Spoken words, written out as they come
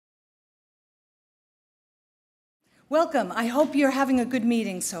Welcome. I hope you're having a good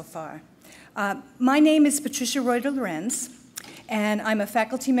meeting so far. My name is Patricia Reuter-Lorenz, and I'm a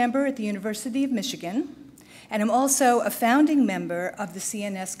faculty member at the University of Michigan, and I'm also a founding member of the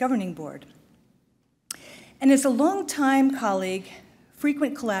CNS Governing Board. And as a longtime colleague,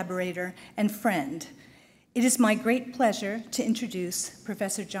 frequent collaborator, and friend, it is my great pleasure to introduce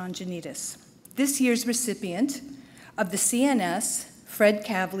Professor John Jonides, this year's recipient of the CNS Fred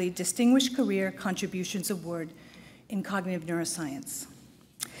Kavli Distinguished Career Contributions Award in Cognitive Neuroscience.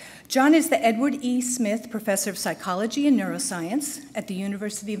 John is the Edward E. Smith Professor of Psychology and Neuroscience at the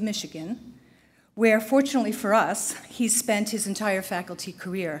University of Michigan, where, fortunately for us, he's spent his entire faculty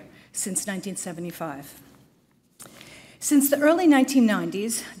career since 1975. Since the early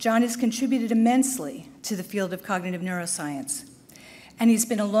 1990s, John has contributed immensely to the field of cognitive neuroscience, and he's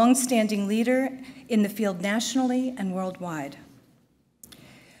been a long-standing leader in the field nationally and worldwide.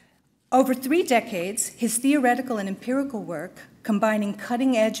 Over 3 decades, his theoretical and empirical work, combining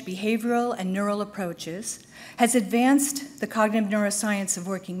cutting-edge behavioral and neural approaches, has advanced the cognitive neuroscience of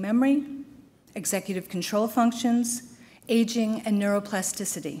working memory, executive control functions, aging, and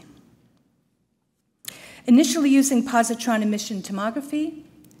neuroplasticity. Initially using positron emission tomography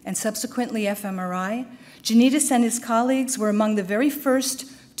and subsequently fMRI, Jonides and his colleagues were among the very first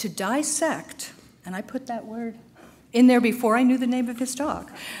to dissect, and I put that word in there before I knew the name of his talk,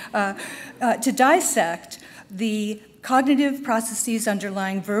 to dissect the cognitive processes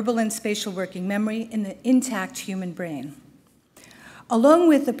underlying verbal and spatial working memory in the intact human brain. Along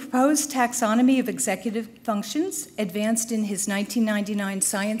with the proposed taxonomy of executive functions advanced in his 1999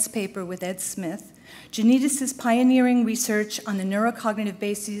 science paper with Ed Smith, Jonides' pioneering research on the neurocognitive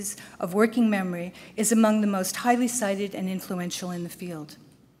bases of working memory is among the most highly cited and influential in the field.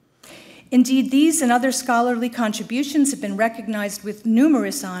 Indeed, these and other scholarly contributions have been recognized with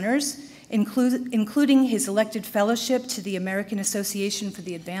numerous honors, including his elected fellowship to the American Association for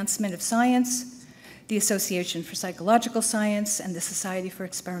the Advancement of Science, the Association for Psychological Science, and the Society for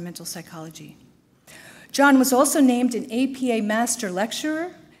Experimental Psychology. John was also named an APA Master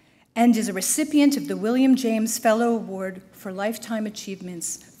Lecturer and is a recipient of the William James Fellow Award for Lifetime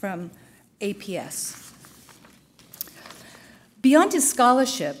Achievements from APS. Beyond his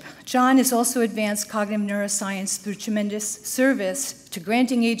scholarship, John has also advanced cognitive neuroscience through tremendous service to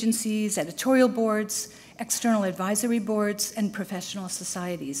granting agencies, editorial boards, external advisory boards, and professional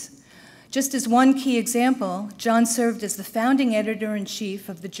societies. Just as one key example, John served as the founding editor-in-chief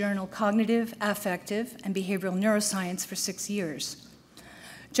of the journal Cognitive, Affective, and Behavioral Neuroscience for 6 years.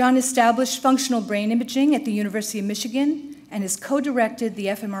 John established functional brain imaging at the University of Michigan and has co-directed the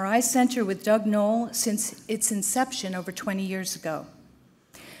fMRI Center with Doug Knoll since its inception over 20 years ago.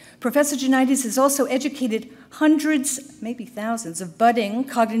 Professor Jonides has also educated hundreds, maybe thousands, of budding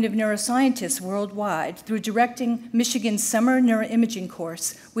cognitive neuroscientists worldwide through directing Michigan's Summer Neuroimaging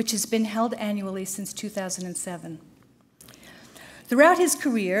course, which has been held annually since 2007. Throughout his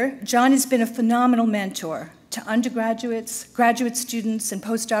career, John has been a phenomenal mentor to undergraduates, graduate students, and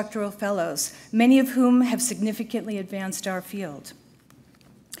postdoctoral fellows, many of whom have significantly advanced our field.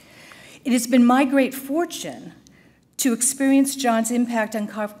 It has been my great fortune to experience John's impact on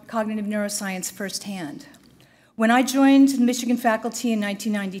cognitive neuroscience firsthand. When I joined the Michigan faculty in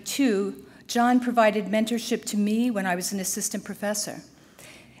 1992, John provided mentorship to me when I was an assistant professor.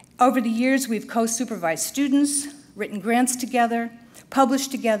 Over the years, we've co-supervised students, written grants together,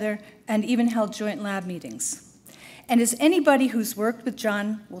 published together, and even held joint lab meetings. And as anybody who's worked with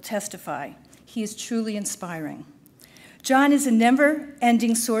John will testify, he is truly inspiring. John is a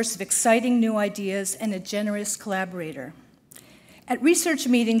never-ending source of exciting new ideas and a generous collaborator. At research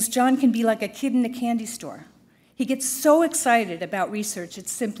meetings, John can be like a kid in a candy store. He gets so excited about research,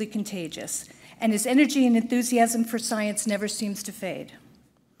 it's simply contagious, and his energy and enthusiasm for science never seems to fade.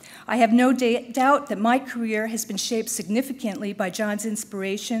 I have no doubt that my career has been shaped significantly by John's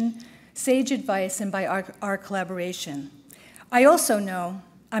inspiration, sage advice, and by our collaboration. I also know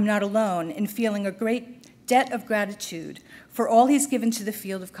I'm not alone in feeling a great debt of gratitude for all he's given to the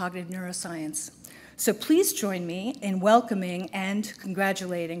field of cognitive neuroscience. So please join me in welcoming and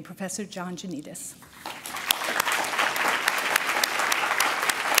congratulating Professor John Jonides.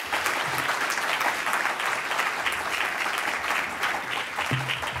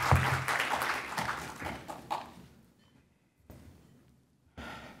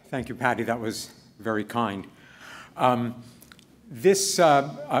 Thank you, Patty. That was very kind. At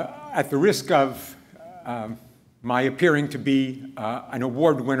the risk of my appearing to be an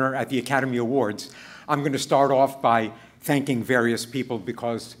award winner at the Academy Awards, I'm going to start off by thanking various people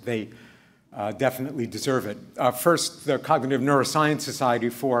because they definitely deserve it. First, the Cognitive Neuroscience Society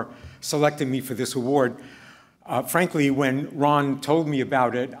for selecting me for this award. Frankly, when Ron told me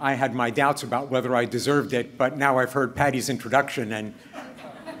about it, I had my doubts about whether I deserved it, but now I've heard Patty's introduction and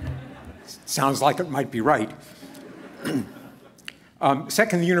sounds like it might be right.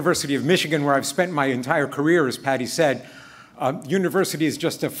 Second, the University of Michigan, where I've spent my entire career, as Patty said. University is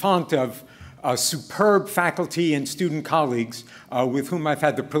just a font of superb faculty and student colleagues with whom I've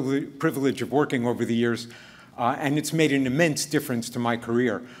had the privilege of working over the years, and it's made an immense difference to my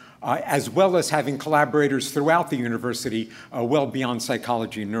career, as well as having collaborators throughout the university well beyond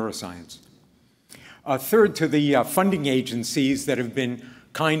psychology and neuroscience. Third, to the funding agencies that have been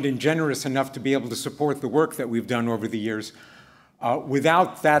kind and generous enough to be able to support the work that we've done over the years.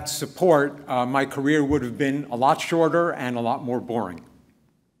 Without that support, my career would have been a lot shorter and a lot more boring.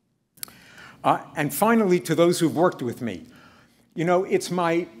 And finally, to those who've worked with me. You know, it's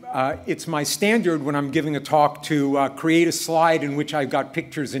my standard when I'm giving a talk to create a slide in which I've got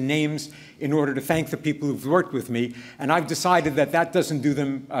pictures and names in order to thank the people who've worked with me, and I've decided that that doesn't do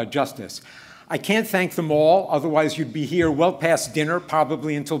them justice. I can't thank them all, otherwise you'd be here well past dinner,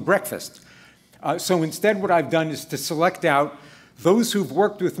 probably until breakfast. So instead what I've done is to select out those who've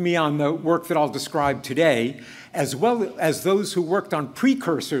worked with me on the work that I'll describe today, as well as those who worked on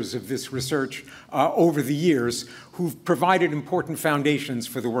precursors of this research over the years, who've provided important foundations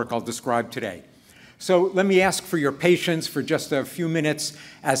for the work I'll describe today. So let me ask for your patience for just a few minutes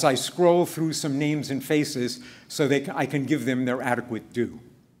as I scroll through some names and faces so that I can give them their adequate due.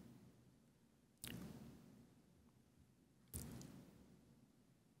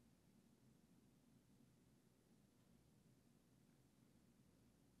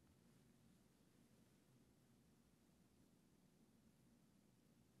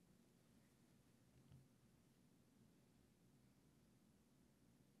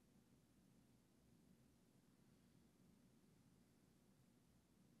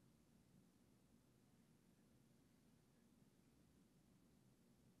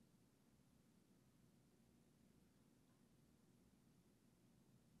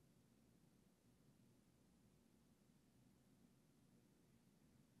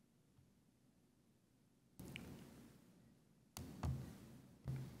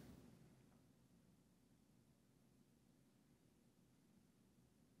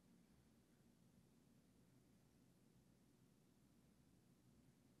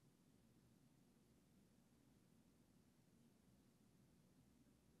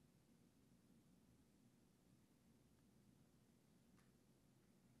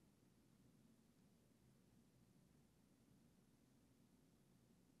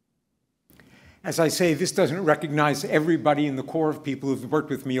 As I say, this doesn't recognize everybody in the core of people who've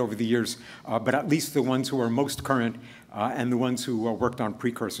worked with me over the years, but at least the ones who are most current and the ones who worked on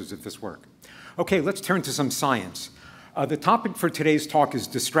precursors of this work. Okay, let's turn to some science. The topic for today's talk is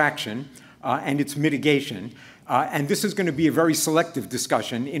distraction and its mitigation. And this is going to be a very selective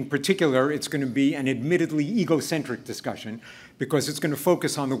discussion. In particular, it's going to be an admittedly egocentric discussion because it's going to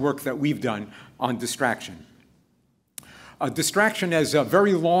focus on the work that we've done on distraction. Distraction has a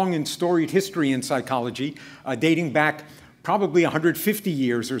very long and storied history in psychology, dating back probably 150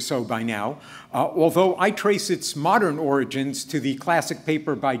 years or so by now, although I trace its modern origins to the classic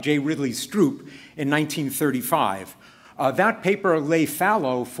paper by J. Ridley Stroop in 1935. That paper lay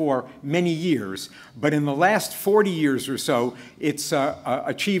fallow for many years, but in the last 40 years or so, it's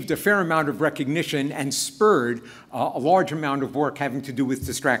achieved a fair amount of recognition and spurred a large amount of work having to do with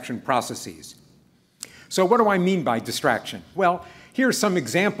distraction processes. So what do I mean by distraction? Well, here are some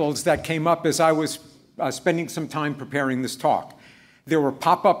examples that came up as I was spending some time preparing this talk. There were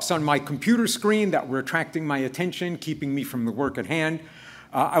pop-ups on my computer screen that were attracting my attention, keeping me from the work at hand.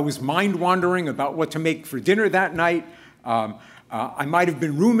 I was mind-wandering about what to make for dinner that night. I might have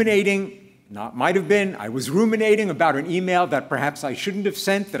been ruminating, not might have been, I was ruminating about an email that perhaps I shouldn't have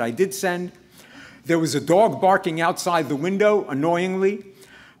sent, that I did send. There was a dog barking outside the window, annoyingly.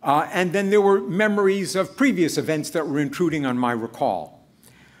 And then there were memories of previous events that were intruding on my recall.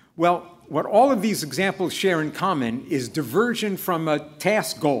 Well, what all of these examples share in common is diversion from a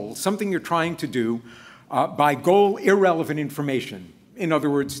task goal, something you're trying to do, by goal-irrelevant information. In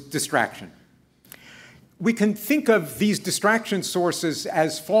other words, distraction. We can think of these distraction sources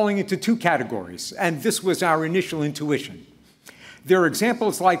as falling into two categories, and this was our initial intuition. There are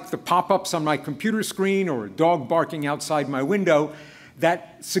examples like the pop-ups on my computer screen or a dog barking outside my window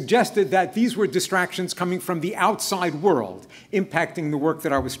that suggested that these were distractions coming from the outside world, impacting the work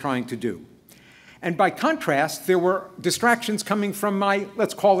that I was trying to do. And by contrast, there were distractions coming from my,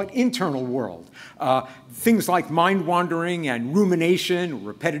 let's call it, internal world. Things like mind-wandering and rumination,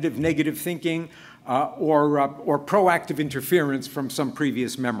 repetitive negative thinking, or proactive interference from some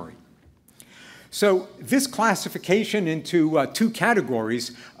previous memory. So this classification into two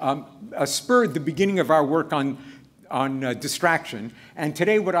categories spurred the beginning of our work on distraction. And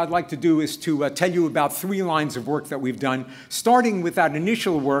today what I'd like to do is to tell you about 3 lines of work that we've done, starting with that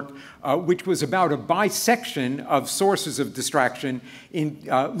initial work, which was about a bisection of sources of distraction in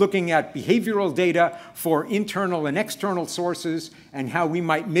looking at behavioral data for internal and external sources and how we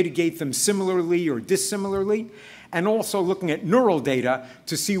might mitigate them similarly or dissimilarly, and also looking at neural data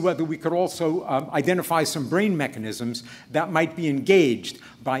to see whether we could also identify some brain mechanisms that might be engaged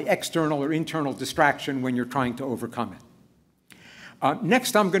by external or internal distraction when you're trying to overcome it.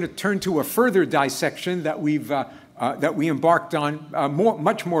 Next, I'm going to turn to a further dissection that we embarked on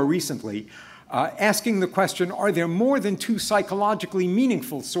much more recently, asking the question, are there more than 2 psychologically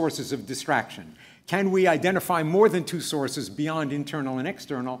meaningful sources of distraction? Can we identify more than 2 sources beyond internal and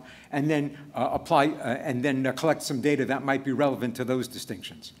external, and then collect some data that might be relevant to those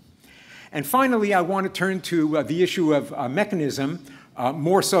distinctions? And finally, I want to turn to the issue of mechanism,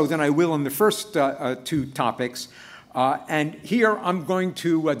 more so than I will in the first 2 topics. And here I'm going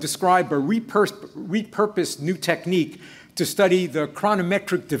to describe a repurposed new technique to study the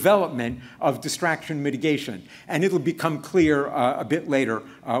chronometric development of distraction mitigation. And it'll become clear a bit later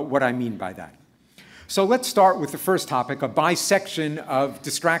what I mean by that. So let's start with the first topic, a bisection of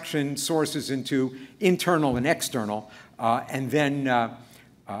distraction sources into internal and external, and then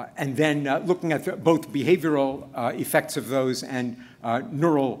looking at both behavioral effects of those and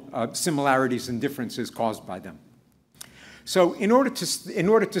neural similarities and differences caused by them. So in order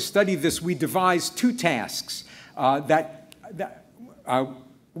to study this, we devised 2 tasks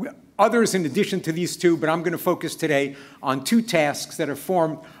others in addition to these 2, but I'm going to focus today on 2 tasks that have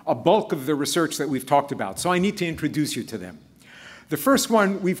formed a bulk of the research that we've talked about. So I need to introduce you to them. The first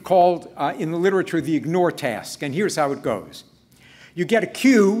one we've called in the literature the ignore task, and here's how it goes. You get a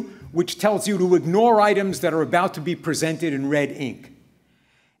cue which tells you to ignore items that are about to be presented in red ink.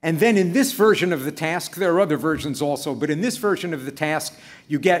 And then in this version of the task, there are other versions also, but in this version of the task,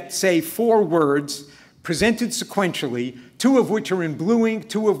 you get, say, 4 words presented sequentially, 2 of which are in blue ink,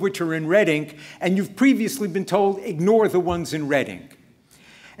 2 of which are in red ink, and you've previously been told, ignore the ones in red ink.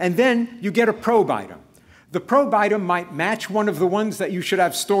 And then you get a probe item. The probe item might match one of the ones that you should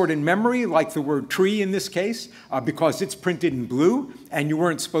have stored in memory, like the word tree in this case, because it's printed in blue, and you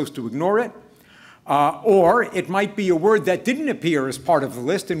weren't supposed to ignore it. Or it might be a word that didn't appear as part of the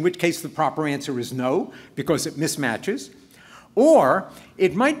list, in which case the proper answer is no, because it mismatches. Or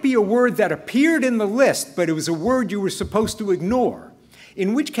it might be a word that appeared in the list, but it was a word you were supposed to ignore,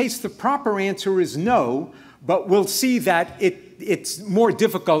 in which case the proper answer is no, but we'll see that it's more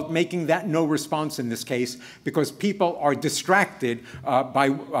difficult making that no response in this case because people are distracted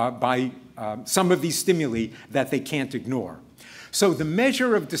by some of these stimuli that they can't ignore. So the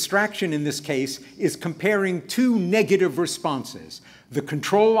measure of distraction in this case is comparing 2 negative responses, the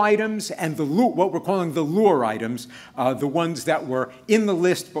control items and what we're calling the lure items, the ones that were in the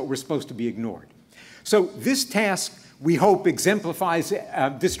list but were supposed to be ignored. So this task, we hope, exemplifies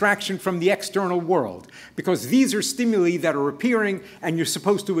distraction from the external world, because these are stimuli that are appearing and you're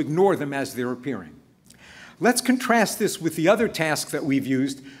supposed to ignore them as they're appearing. Let's contrast this with the other task that we've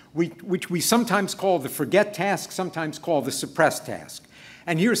used, which we sometimes call the forget task, sometimes call the suppress task.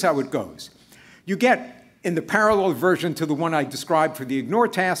 And here's how it goes. You get, in the parallel version to the one I described for the ignore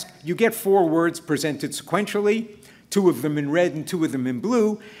task, you get 4 words presented sequentially, 2 of them in red and 2 of them in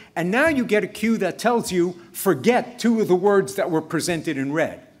blue, and now you get a cue that tells you forget 2 of the words that were presented in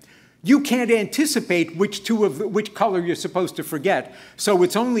red. You can't anticipate which color you're supposed to forget, so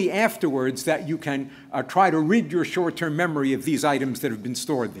it's only afterwards that you can try to rid your short-term memory of these items that have been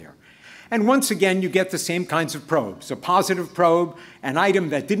stored there. And once again, you get the same kinds of probes, a positive probe, an item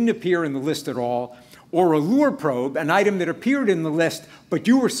that didn't appear in the list at all, or a lure probe, an item that appeared in the list, but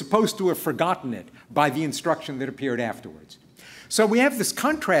you were supposed to have forgotten it by the instruction that appeared afterwards. So we have this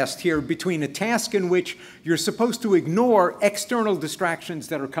contrast here between a task in which you're supposed to ignore external distractions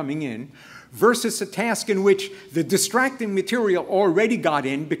that are coming in versus a task in which the distracting material already got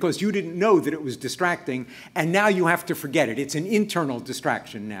in because you didn't know that it was distracting, and now you have to forget it. It's an internal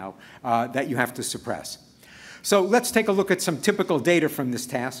distraction now that you have to suppress. So let's take a look at some typical data from this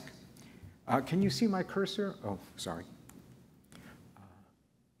task. Can you see my cursor? Oh, sorry.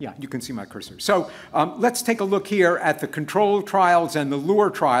 Yeah, you can see my cursor. So let's take a look here at the control trials and the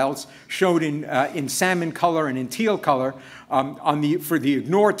lure trials showed in salmon color and in teal color for the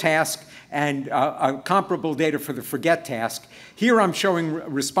ignore task and comparable data for the forget task. Here I'm showing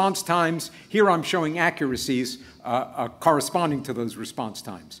response times. Here I'm showing accuracies corresponding to those response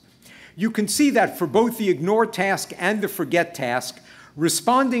times. You can see that for both the ignore task and the forget task,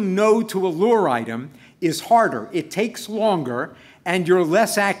 Responding no to a lure item is harder. It takes longer, and you're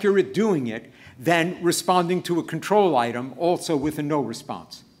less accurate doing it than responding to a control item, also with a no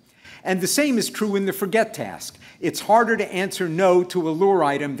response. And the same is true in the forget task. It's harder to answer no to a lure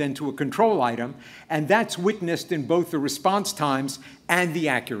item than to a control item, and that's witnessed in both the response times and the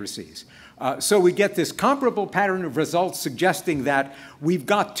accuracies. So we get this comparable pattern of results suggesting that we've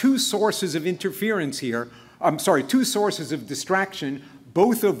got two sources of interference here, two sources of distraction,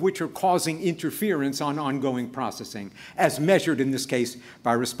 both of which are causing interference on ongoing processing, as measured in this case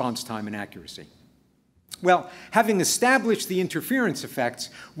by response time and accuracy. Well, having established the interference effects,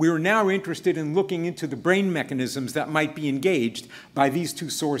 we are now interested in looking into the brain mechanisms that might be engaged by these two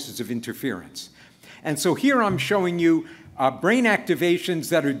sources of interference. And so here I'm showing you brain activations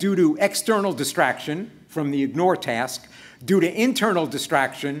that are due to external distraction from the ignore task, due to internal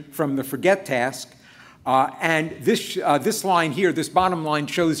distraction from the forget task, and this line here, this bottom line,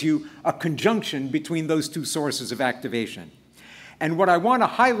 shows you a conjunction between those two sources of activation. And what I want to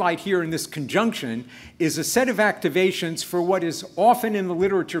highlight here in this conjunction is a set of activations for what is often in the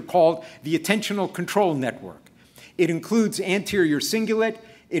literature called the attentional control network. It includes anterior cingulate,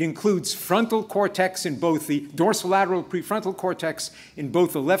 it includes frontal cortex in both the dorsolateral prefrontal cortex in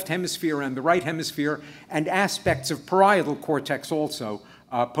both the left hemisphere and the right hemisphere, and aspects of parietal cortex also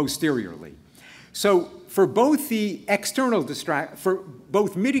posteriorly. So for both the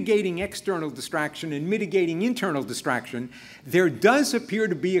mitigating external distraction and mitigating internal distraction, there does appear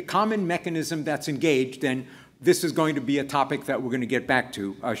to be a common mechanism that's engaged, and this is going to be a topic that we're going to get back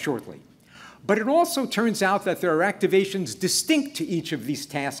to shortly. But it also turns out that there are activations distinct to each of these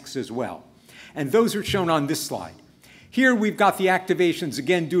tasks as well, and those are shown on this slide. Here we've got the activations,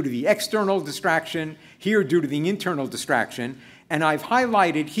 again, due to the external distraction, here due to the internal distraction, and I've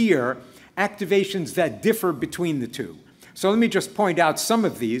highlighted here activations that differ between the two. So let me just point out some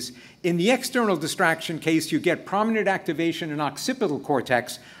of these. In the external distraction case, you get prominent activation in occipital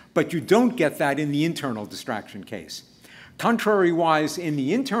cortex, but you don't get that in the internal distraction case. Contrary-wise, in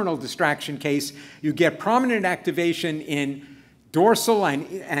the internal distraction case, you get prominent activation in dorsal and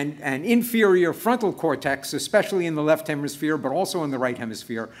inferior frontal cortex, especially in the left hemisphere, but also in the right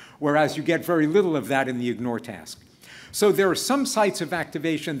hemisphere, whereas you get very little of that in the ignore task. So there are some sites of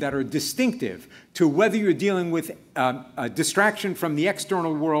activation that are distinctive to whether you're dealing with a distraction from the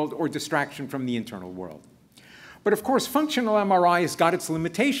external world or distraction from the internal world. But of course, functional MRI has got its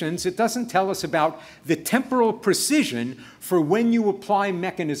limitations. It doesn't tell us about the temporal precision for when you apply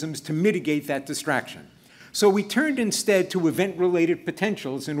mechanisms to mitigate that distraction. So we turned instead to event-related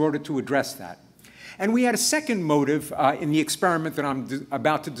potentials in order to address that. And we had a second motive in the experiment that I'm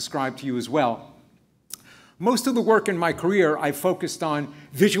about to describe to you as well. Most of the work in my career, I focused on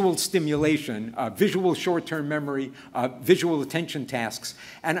visual stimulation, visual short-term memory, visual attention tasks.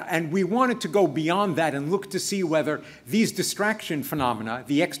 And we wanted to go beyond that and look to see whether these distraction phenomena,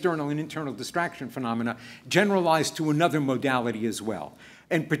 the external and internal distraction phenomena, generalized to another modality as well,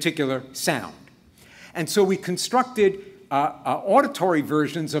 in particular, sound. And so we constructed auditory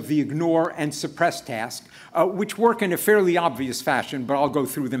versions of the ignore and suppress task, which work in a fairly obvious fashion, but I'll go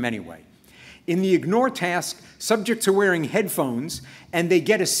through them anyway. In the ignore task, subjects are wearing headphones, and they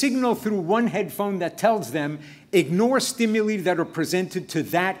get a signal through one headphone that tells them, ignore stimuli that are presented to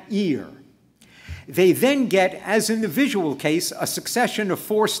that ear. They then get, as in the visual case, a succession of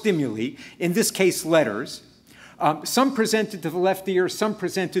 4 stimuli, in this case letters, some presented to the left ear, some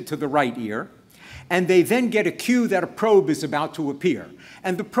presented to the right ear, and they then get a cue that a probe is about to appear.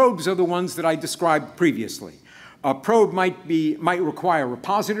 And the probes are the ones that I described previously. A probe might require a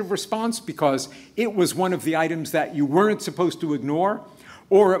positive response because it was one of the items that you weren't supposed to ignore,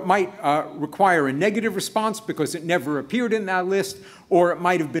 or it might require a negative response because it never appeared in that list, or it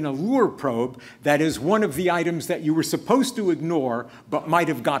might have been a lure probe that is one of the items that you were supposed to ignore but might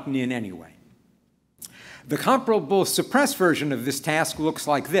have gotten in anyway. The comparable suppressed version of this task looks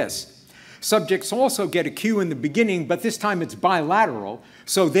like this. Subjects also get a cue in the beginning, but this time it's bilateral,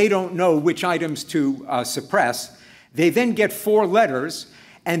 so they don't know which items to suppress. They then get 4 letters,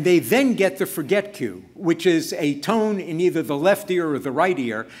 and they then get the forget cue, which is a tone in either the left ear or the right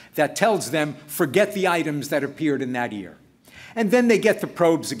ear that tells them, forget the items that appeared in that ear. And then they get the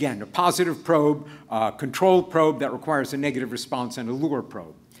probes again, a positive probe, a controlled probe that requires a negative response, and a lure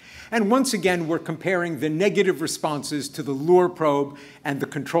probe. And once again, we're comparing the negative responses to the lure probe and the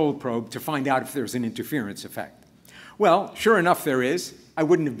control probe to find out if there's an interference effect. Well, sure enough, there is. I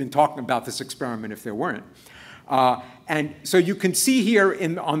wouldn't have been talking about this experiment if there weren't. And so you can see here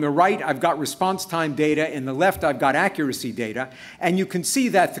on the right, I've got response time data. In the left, I've got accuracy data. And you can see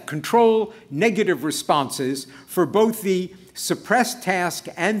that the control negative responses for both the suppress task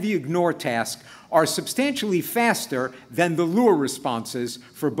and the ignore task are substantially faster than the lure responses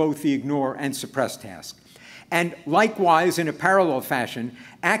for both the ignore and suppress task. And likewise, in a parallel fashion,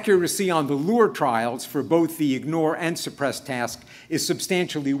 accuracy on the lure trials for both the ignore and suppress task is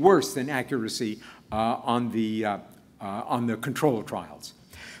substantially worse than accuracy on the control trials.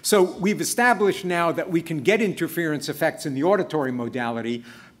 So we've established now that we can get interference effects in the auditory modality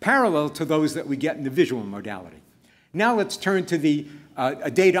parallel to those that we get in the visual modality. Now let's turn to the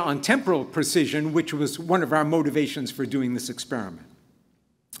data on temporal precision, which was one of our motivations for doing this experiment.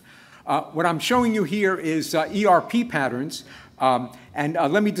 What I'm showing you here is ERP patterns, and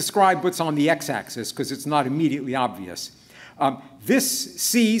let me describe what's on the x-axis because it's not immediately obvious. This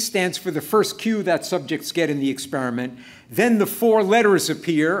C stands for the first cue that subjects get in the experiment. Then the 4 letters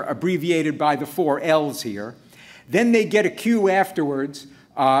appear, abbreviated by the 4 L's here. Then they get a cue afterwards,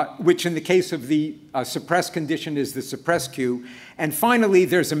 which in the case of the suppressed condition is the suppressed cue. And finally,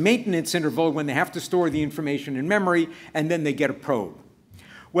 there's a maintenance interval when they have to store the information in memory, and then they get a probe.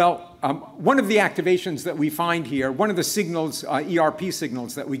 Well, one of the activations that we find here, one of the signals, ERP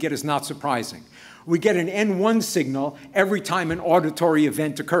signals that we get is not surprising. We get an N1 signal every time an auditory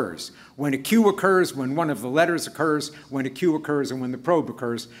event occurs. When a cue occurs, when one of the letters occurs, when a cue occurs, and when the probe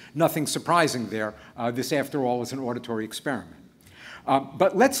occurs. Nothing surprising there. This, after all, is an auditory experiment.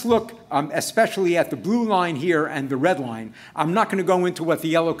 But let's look especially at the blue line here and the red line. I'm not going to go into what the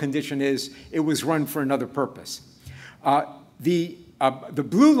yellow condition is. It was run for another purpose. The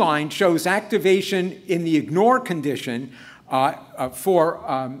blue line shows activation in the ignore condition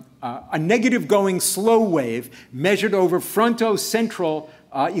for a negative going slow wave measured over frontocentral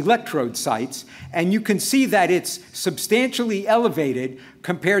electrode sites. And you can see that it's substantially elevated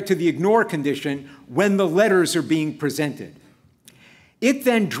compared to the ignore condition when the letters are being presented. It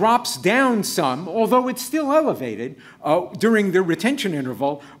then drops down some, although it's still elevated during the retention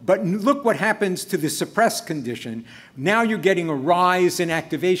interval. But look what happens to the suppressed condition. Now you're getting a rise in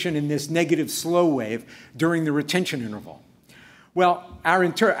activation in this negative slow wave during the retention interval. Well, our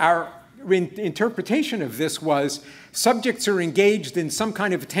interpretation of this was subjects are engaged in some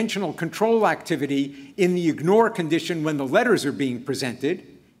kind of attentional control activity in the ignore condition when the letters are being presented.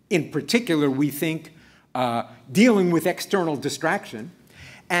 In particular, we think dealing with external distraction,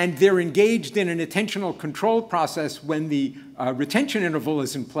 and they're engaged in an attentional control process when the retention interval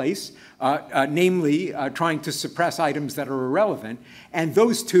is in place, namely trying to suppress items that are irrelevant, and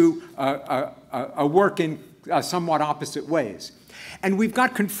those two work in somewhat opposite ways. And we've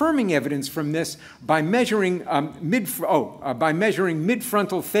got confirming evidence from this by measuring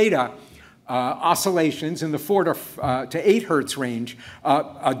mid-frontal theta oscillations in the 4 to 8 hertz range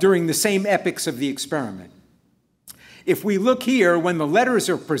during the same epochs of the experiment. If we look here, when the letters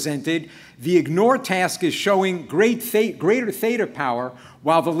are presented, the ignore task is showing greater theta power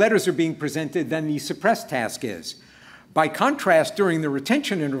while the letters are being presented than the suppressed task is. By contrast, during the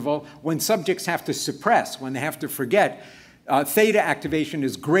retention interval, when subjects have to suppress, when they have to forget, theta activation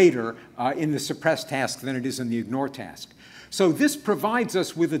is greater in the suppressed task than it is in the ignore task. So this provides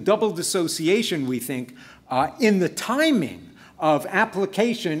us with a double dissociation, we think, in the timing of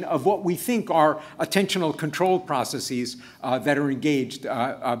application of what we think are attentional control processes that are engaged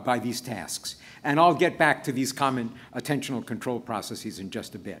by these tasks. And I'll get back to these common attentional control processes in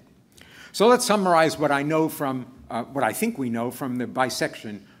just a bit. So let's summarize what I know from, what I think we know from the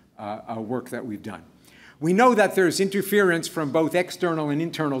bisection work that we've done. We know that there's interference from both external and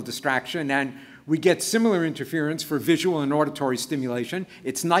internal distraction, and we get similar interference for visual and auditory stimulation.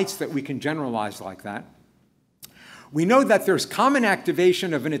 It's nice that we can generalize like that. We know that there's common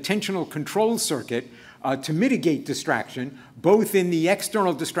activation of an attentional control circuit to mitigate distraction, both in the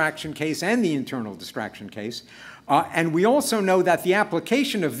external distraction case and the internal distraction case. And we also know that the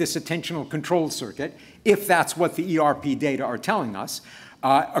application of this attentional control circuit, if that's what the ERP data are telling us,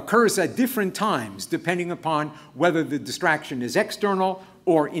 occurs at different times, depending upon whether the distraction is external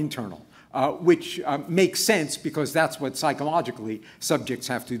or internal, which makes sense because that's what psychologically subjects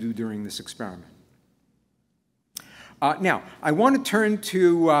have to do during this experiment. Now, I want to turn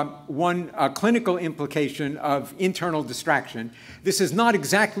to one clinical implication of internal distraction. This is not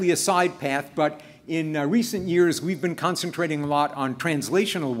exactly a side path, but in recent years, we've been concentrating a lot on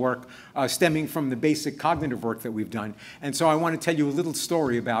translational work stemming from the basic cognitive work that we've done. And so I want to tell you a little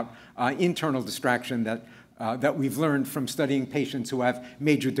story about internal distraction that we've learned from studying patients who have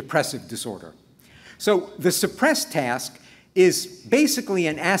major depressive disorder. So the suppressed task is basically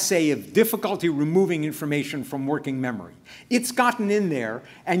an assay of difficulty removing information from working memory. It's gotten in there,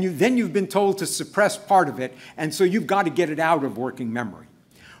 and then you've been told to suppress part of it, and so you've got to get it out of working memory.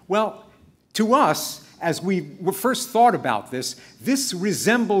 Well, to us, as we first thought about this, this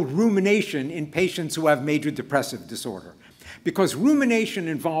resembled rumination in patients who have major depressive disorder, because rumination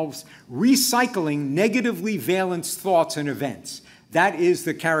involves recycling negatively valenced thoughts and events. That is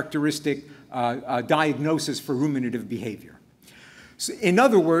the characteristic diagnosis for ruminative behavior. So in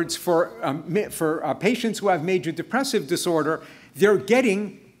other words, for patients who have major depressive disorder, they're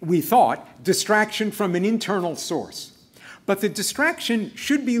getting, we thought, distraction from an internal source. But the distraction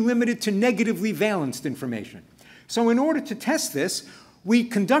should be limited to negatively valenced information. So in order to test this, we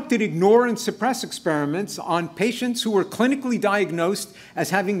conducted ignore and suppress experiments on patients who were clinically diagnosed as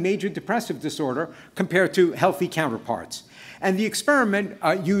having major depressive disorder compared to healthy counterparts. And the experiment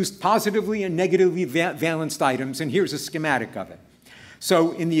used positively and negatively valenced items, and here's a schematic of it.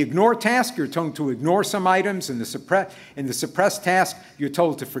 So in the ignore task, you're told to ignore some items. In the suppress task, you're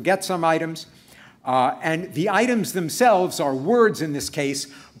told to forget some items. And the items themselves are words in this case,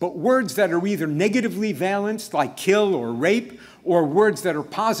 but words that are either negatively valenced, like kill or rape, or words that are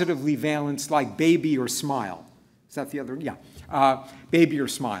positively valenced, like baby or smile. Is that the other? Yeah, baby or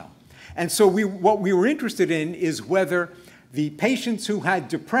smile. And so what we were interested in is whether the patients who had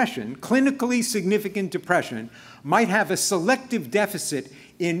depression, clinically significant depression, might have a selective deficit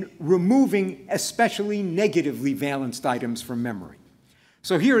in removing especially negatively valenced items from memory.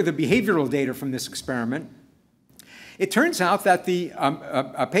 So here are the behavioral data from this experiment. It turns out that the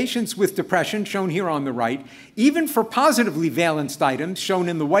patients with depression, shown here on the right, even for positively valenced items, shown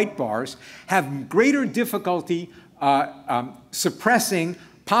in the white bars, have greater difficulty suppressing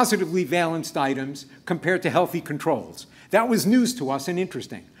positively valenced items compared to healthy controls. That was news to us and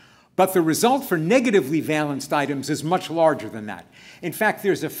interesting. But the result for negatively valenced items is much larger than that. In fact,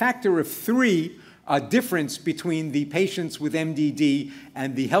 there's a factor of 3 difference between the patients with MDD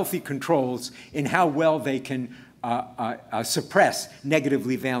and the healthy controls in how well they can suppress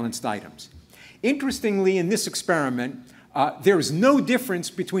negatively valenced items. Interestingly, in this experiment, there is no difference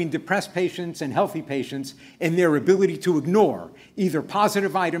between depressed patients and healthy patients in their ability to ignore either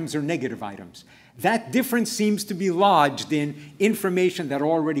positive items or negative items. That difference seems to be lodged in information that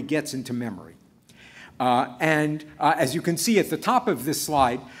already gets into memory. As you can see at the top of this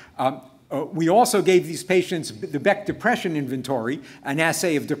slide, we also gave these patients the Beck Depression Inventory, an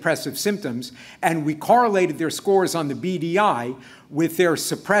assay of depressive symptoms, and we correlated their scores on the BDI with their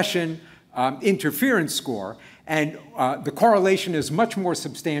suppression interference score. And the correlation is much more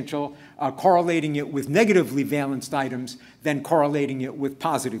substantial, correlating it with negatively valenced items than correlating it with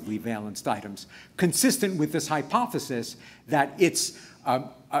positively valenced items, consistent with this hypothesis that it's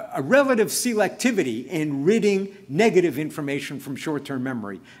a relative selectivity in ridding negative information from short-term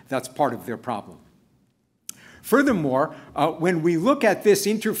memory. That's part of their problem. Furthermore, when we look at this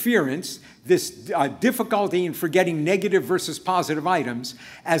interference, this difficulty in forgetting negative versus positive items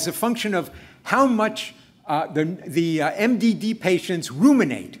as a function of how much the MDD patients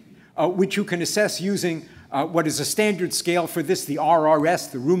ruminate, which you can assess using what is a standard scale for this, the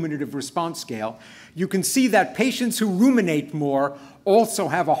RRS, the Ruminative Response Scale, you can see that patients who ruminate more also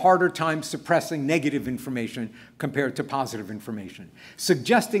have a harder time suppressing negative information compared to positive information,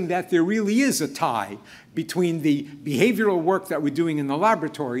 suggesting that there really is a tie between the behavioral work that we're doing in the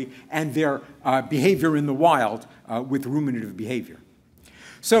laboratory and their behavior in the wild with ruminative behavior.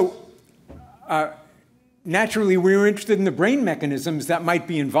 So naturally, we were interested in the brain mechanisms that might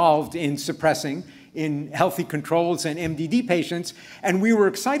be involved in suppressing in healthy controls and MDD patients, and we were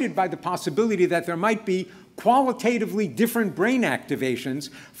excited by the possibility that there might be qualitatively different brain activations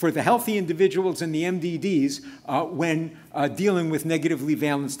for the healthy individuals and the MDDs when dealing with negatively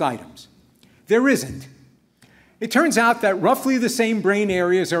valenced items. There isn't. It turns out that roughly the same brain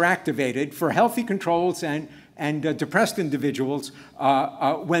areas are activated for healthy controls and depressed individuals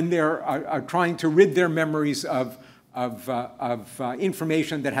when they're trying to rid their memories of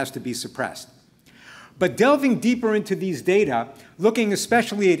information that has to be suppressed. But delving deeper into these data, looking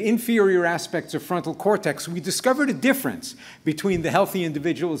especially at inferior aspects of frontal cortex, we discovered a difference between the healthy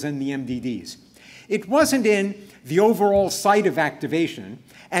individuals and the MDDs. It wasn't in the overall site of activation,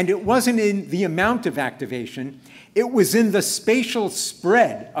 and it wasn't in the amount of activation. It was in the spatial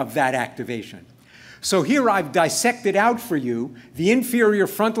spread of that activation. So here I've dissected out for you the inferior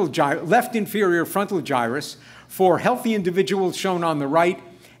frontal left inferior frontal gyrus for healthy individuals shown on the right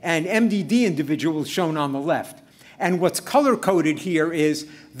and MDD individuals shown on the left. And what's color-coded here is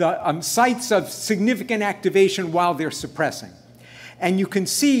the sites of significant activation while they're suppressing. And you can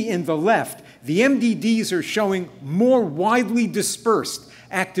see in the left, the MDDs are showing more widely dispersed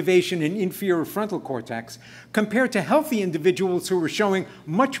activation in inferior frontal cortex compared to healthy individuals who are showing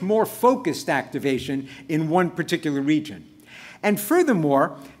much more focused activation in one particular region. And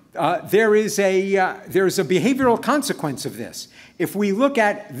furthermore, there is a behavioral consequence of this. If we look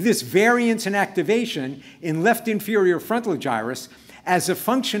at this variance in activation in left inferior frontal gyrus as a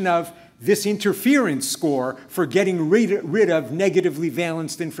function of this interference score for getting rid of negatively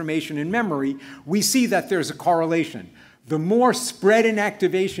valenced information in memory, we see that there's a correlation. The more spread in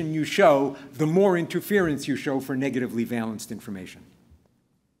activation you show, the more interference you show for negatively valenced information.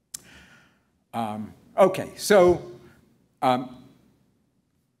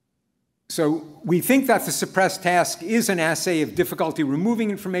 So we think that the suppressed task is an assay of difficulty removing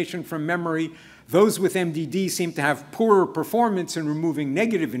information from memory. Those with MDD seem to have poorer performance in removing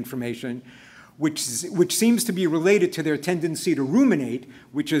negative information, which seems to be related to their tendency to ruminate,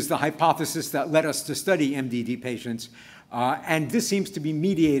 which is the hypothesis that led us to study MDD patients. And this seems to be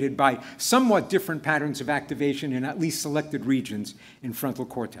mediated by somewhat different patterns of activation in at least selected regions in frontal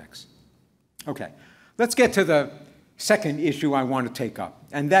cortex. Okay, let's get to the second issue I want to take up,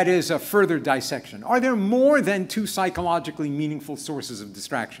 and that is a further dissection. Are there more than two psychologically meaningful sources of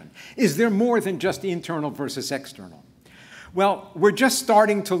distraction? Is there more than just internal versus external? Well, we're just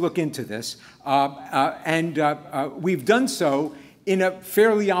starting to look into this, and we've done so in a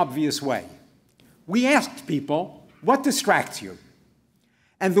fairly obvious way. We asked people, what distracts you?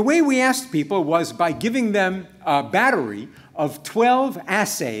 And the way we asked people was by giving them a battery of 12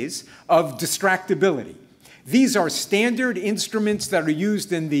 assays of distractibility. These are standard instruments that are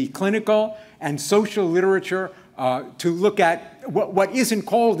used in the clinical and social literature to look at what isn't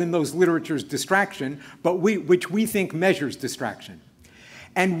called in those literatures distraction, but which we think measures distraction.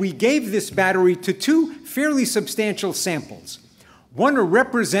 And we gave this battery to two fairly substantial samples. One, a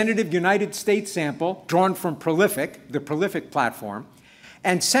representative United States sample drawn from Prolific, the Prolific platform,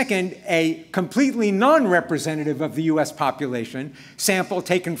 and second, a completely non-representative of the US population sample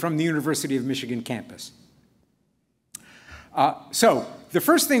taken from the University of Michigan campus. So the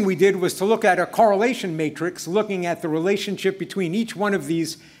first thing we did was to look at a correlation matrix looking at the relationship between each one of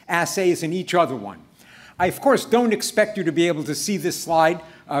these assays and each other one. I, of course, don't expect you to be able to see this slide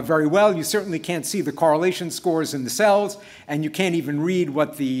very well. You certainly can't see the correlation scores in the cells, and you can't even read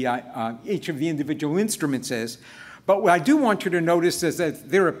what each of the individual instruments is. But what I do want you to notice is that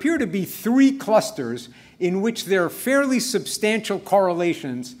there appear to be three clusters in which there are fairly substantial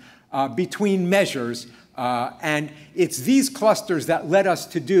correlations between measures. And it's these clusters that led us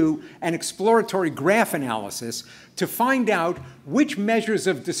to do an exploratory graph analysis to find out which measures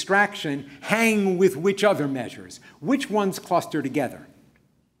of distraction hang with which other measures, which ones cluster together.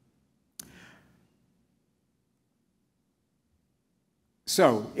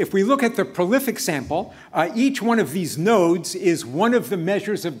 So if we look at the Prolific sample, each one of these nodes is one of the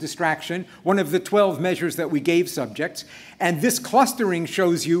measures of distraction, one of the 12 measures that we gave subjects. And this clustering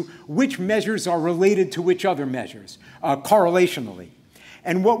shows you which measures are related to which other measures, correlationally.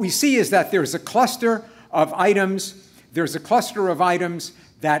 And what we see is that there's a cluster of items, that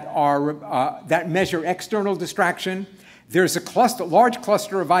measure external distraction. There's a large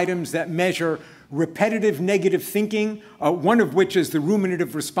cluster of items that measure repetitive negative thinking, one of which is the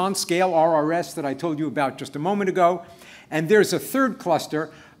ruminative response scale, RRS, that I told you about just a moment ago. And there's a third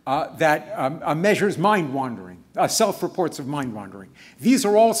cluster that measures mind wandering, self-reports of mind wandering. These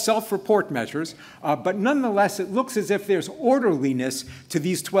are all self-report measures, but nonetheless, it looks as if there's orderliness to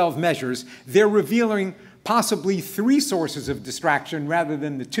these 12 measures. They're revealing possibly 3 sources of distraction rather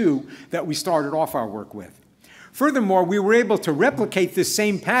than the 2 that we started off our work with. Furthermore, we were able to replicate this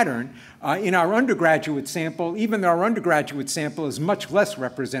same pattern in our undergraduate sample, even though our undergraduate sample is much less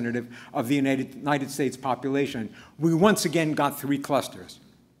representative of the United States population. We once again got 3 clusters.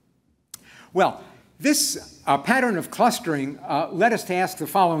 Well, this pattern of clustering led us to ask the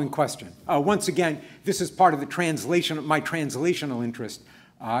following question. Once again, this is part of the my translational interest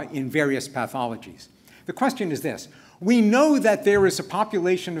in various pathologies. The question is this. We know that there is a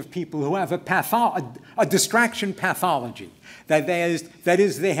population of people who have a distraction pathology. That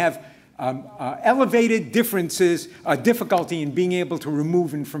is, they have elevated differences, difficulty in being able to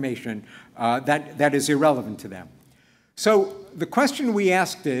remove information that is irrelevant to them. So the question we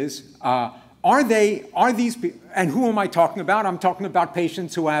asked is, are these people, and who am I talking about? I'm talking about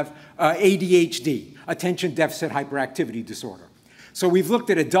patients who have ADHD, attention deficit hyperactivity disorder. So we've looked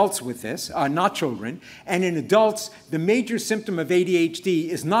at adults with this, not children. And in adults, the major symptom of ADHD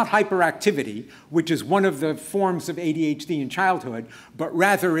is not hyperactivity, which is one of the forms of ADHD in childhood, but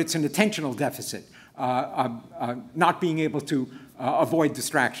rather it's an attentional deficit, not being able to avoid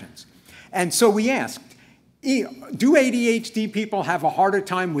distractions. And so we asked, do ADHD people have a harder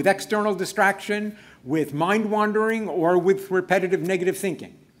time with external distraction, with mind wandering, or with repetitive negative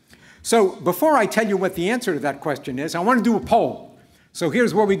thinking? So before I tell you what the answer to that question is, I want to do a poll. So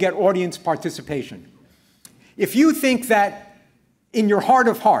here's where we get audience participation. If you think that, in your heart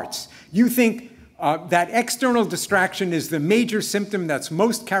of hearts, you think that external distraction is the major symptom that's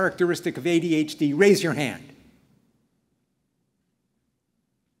most characteristic of ADHD, raise your hand.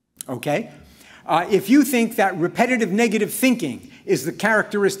 Okay? If you think that repetitive negative thinking is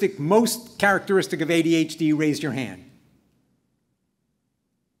the most characteristic of ADHD, raise your hand.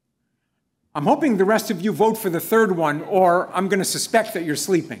 I'm hoping the rest of you vote for the third one, or I'm going to suspect that you're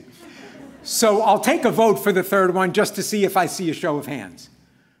sleeping. So I'll take a vote for the third one just to see if I see a show of hands.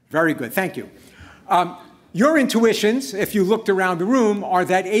 Very good, thank you. Your intuitions, if you looked around the room, are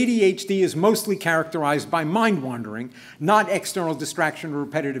that ADHD is mostly characterized by mind wandering, not external distraction or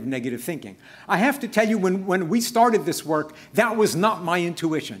repetitive negative thinking. I have to tell you, when we started this work, that was not my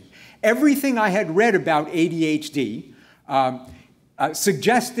intuition. Everything I had read about ADHD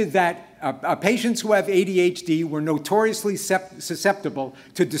suggested that patients who have ADHD were notoriously susceptible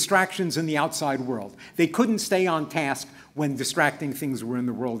to distractions in the outside world. They couldn't stay on task when distracting things were in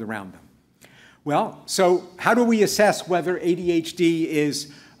the world around them. Well, so how do we assess whether ADHD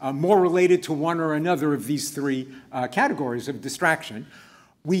is more related to one or another of these three categories of distraction?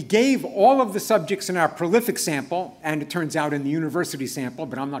 We gave all of the subjects in our prolific sample, and it turns out in the university sample,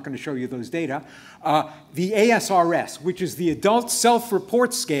 but I'm not going to show you those data, the ASRS, which is the Adult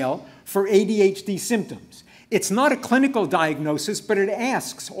Self-Report Scale for ADHD symptoms. It's not a clinical diagnosis, but it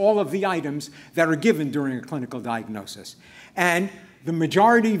asks all of the items that are given during a clinical diagnosis. And the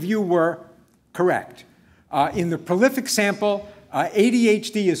majority of you were correct. In the prolific sample,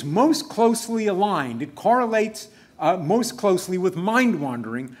 ADHD is most closely aligned. It correlates most closely with mind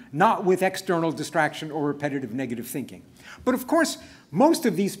wandering, not with external distraction or repetitive negative thinking. But of course, most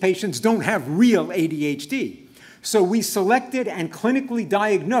of these patients don't have real ADHD. So we selected and clinically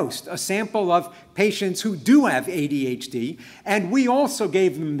diagnosed a sample of patients who do have ADHD, and we also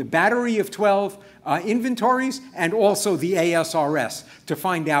gave them the battery of 12 inventories and also the ASRS to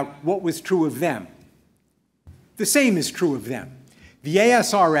find out what was true of them. The same is true of them. The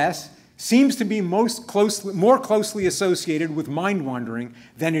ASRS seems to be more closely associated with mind wandering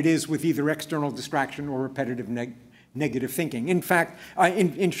than it is with either external distraction or repetitive negative thinking. In fact,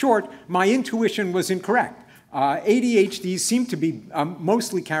 in short, my intuition was incorrect. ADHD seemed to be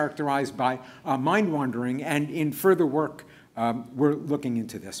mostly characterized by mind wandering, and in further work, we're looking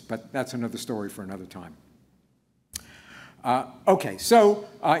into this, but that's another story for another time. Okay, so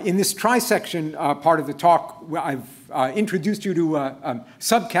in this trisection part of the talk, I've introduced you to a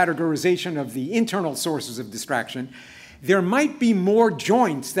subcategorization of the internal sources of distraction. There might be more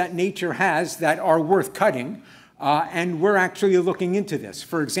joints that nature has that are worth cutting, and we're actually looking into this.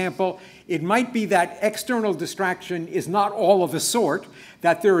 For example, it might be that external distraction is not all of a sort,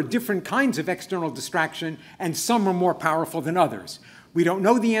 that there are different kinds of external distraction, and some are more powerful than others. We don't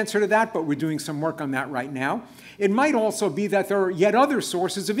know the answer to that, but we're doing some work on that right now. It might also be that there are yet other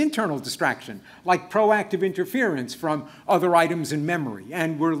sources of internal distraction, like proactive interference from other items in memory,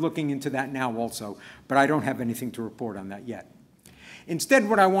 and we're looking into that now also, but I don't have anything to report on that yet. Instead,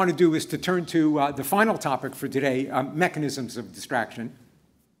 what I want to do is to turn to the final topic for today, mechanisms of distraction.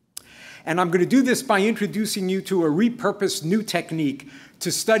 And I'm going to do this by introducing you to a repurposed new technique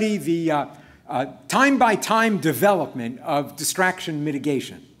to study the time-by-time development of distraction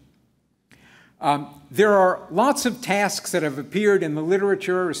mitigation. There are lots of tasks that have appeared in the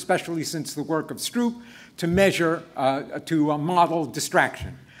literature, especially since the work of Stroop, to measure, to model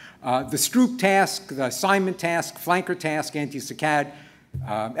distraction. The Stroop task, the assignment task, flanker task, Anti-Saccade,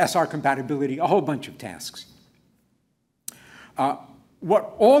 SR compatibility, a whole bunch of tasks.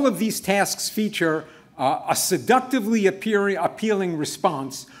 What all of these tasks feature a seductively appealing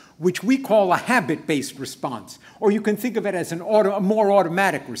response, which we call a habit-based response, or you can think of it as a more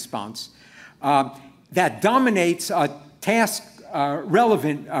automatic response that dominates a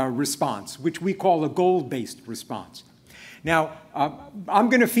task-relevant response, which we call a goal-based response. Now, I'm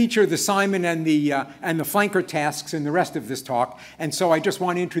going to feature the Simon and the flanker tasks in the rest of this talk, and so I just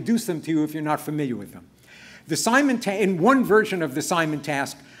want to introduce them to you if you're not familiar with them. The Simon in one version of the Simon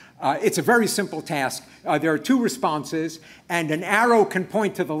task, it's a very simple task. There are two responses, and an arrow can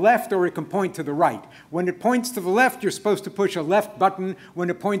point to the left or it can point to the right. When it points to the left, you're supposed to push a left button. When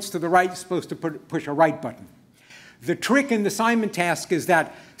it points to the right, you're supposed to push a right button. The trick in the Simon task is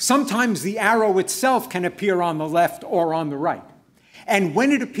that sometimes the arrow itself can appear on the left or on the right. And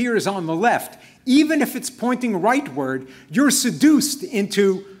when it appears on the left, even if it's pointing rightward, you're seduced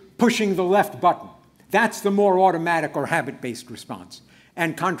into pushing the left button. That's the more automatic or habit-based response,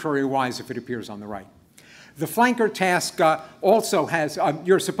 and contrary-wise if it appears on the right. The flanker task also has,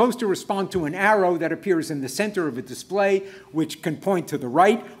 you're supposed to respond to an arrow that appears in the center of a display, which can point to the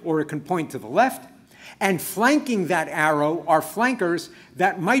right or it can point to the left. And flanking that arrow are flankers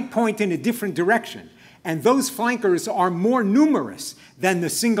that might point in a different direction. And those flankers are more numerous than the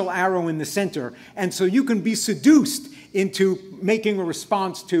single arrow in the center. And so you can be seduced into making a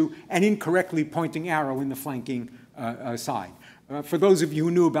response to an incorrectly pointing arrow in the flanking side. For those of you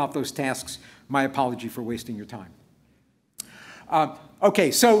who knew about those tasks, my apology for wasting your time.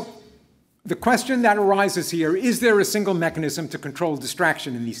 Okay, so the question that arises here, is there a single mechanism to control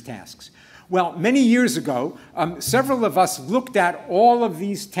distraction in these tasks? Well, many years ago, several of us looked at all of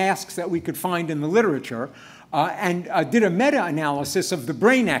these tasks that we could find in the literature and did a meta-analysis of the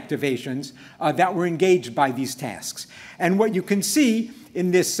brain activations that were engaged by these tasks. And what you can see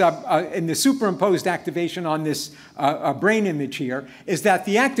in this in the superimposed activation on this brain image here is that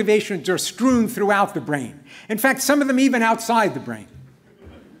the activations are strewn throughout the brain. In fact, some of them even outside the brain.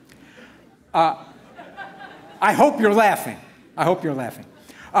 I hope you're laughing. I hope you're laughing.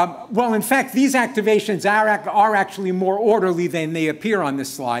 Well, in fact, these activations are actually more orderly than they appear on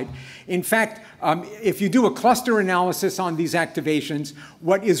this slide. In fact, if you do a cluster analysis on these activations,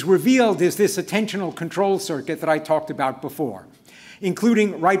 what is revealed is this attentional control circuit that I talked about before,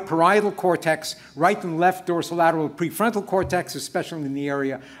 including right parietal cortex, right and left dorsolateral prefrontal cortex, especially in the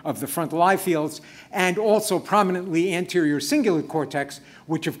area of the frontal eye fields, and also prominently anterior cingulate cortex,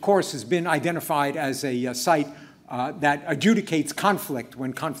 which of course has been identified as a site that adjudicates conflict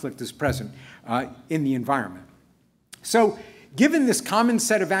when conflict is present in the environment. So given this common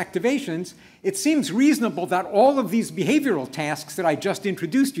set of activations, it seems reasonable that all of these behavioral tasks that I just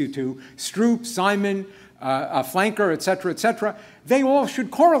introduced you to, Stroop, Simon, flanker, et cetera, they all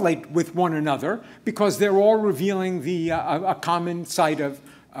should correlate with one another because they're all revealing a common site of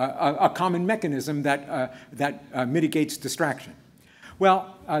a common mechanism that mitigates distraction.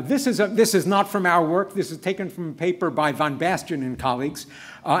 Well, this is not from our work. This is taken from a paper by von Bastian and colleagues.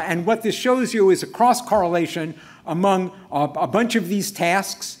 And what this shows you is a cross-correlation among a bunch of these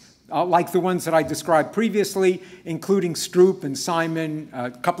tasks, like the ones that I described previously, including Stroop and Simon,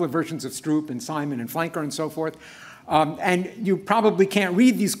 a couple of versions of Stroop and Simon and flanker and so forth. And you probably can't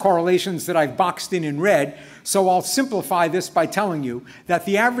read these correlations that I've boxed in red, so I'll simplify this by telling you that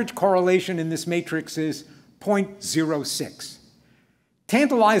the average correlation in this matrix is 0.06.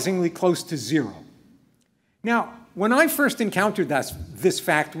 Tantalizingly close to 0. Now, when I first encountered this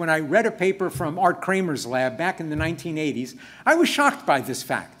fact, when I read a paper from Art Kramer's lab back in the 1980s, I was shocked by this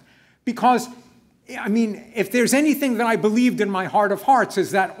fact. Because, I mean, if there's anything that I believed in my heart of hearts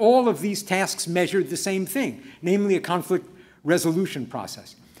is that all of these tasks measured the same thing, namely a conflict resolution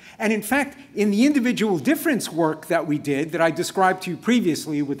process. And in fact, in the individual difference work that we did, that I described to you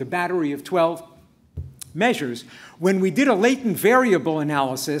previously with a battery of 12 measures, when we did a latent variable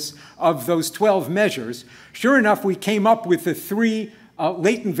analysis of those 12 measures, sure enough, we came up with the 3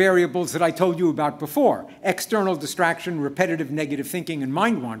 latent variables that I told you about before: external distraction, repetitive negative thinking, and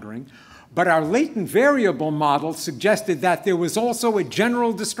mind wandering. But our latent variable model suggested that there was also a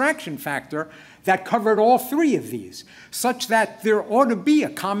general distraction factor that covered all 3 of these, such that there ought to be a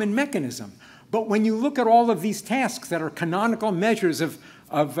common mechanism. But when you look at all of these tasks that are canonical measures of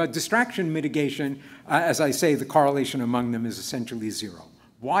distraction mitigation, as I say, the correlation among them is essentially 0.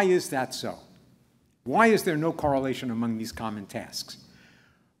 Why is that so? Why is there no correlation among these common tasks?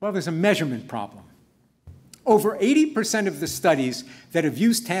 Well, there's a measurement problem. Over 80% of the studies that have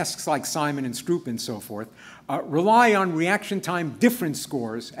used tasks like Simon and Stroop and so forth rely on reaction time difference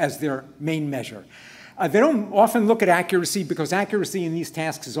scores as their main measure. They don't often look at accuracy because accuracy in these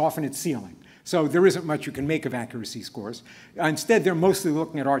tasks is often at ceiling. So there isn't much you can make of accuracy scores. Instead, they're mostly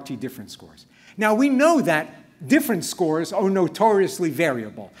looking at RT difference scores. Now, we know that difference scores are notoriously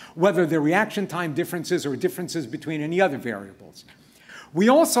variable, whether they're reaction time differences or differences between any other variables. We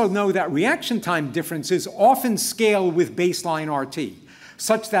also know that reaction time differences often scale with baseline RT,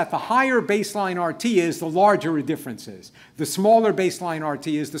 such that the higher baseline RT is, the larger a difference is. The smaller baseline RT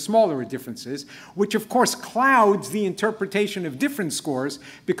is, the smaller a difference is, which of course clouds the interpretation of difference scores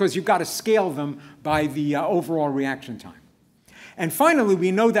because you've got to scale them by the overall reaction time. And finally,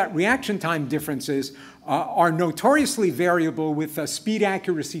 we know that reaction time differences are notoriously variable with speed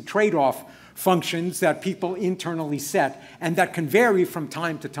accuracy trade-off functions that people internally set and that can vary from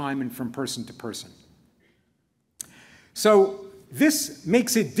time to time and from person to person. So this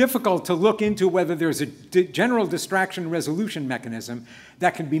makes it difficult to look into whether there's a general distraction resolution mechanism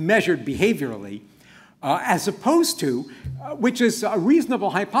that can be measured behaviorally, as opposed to, which is a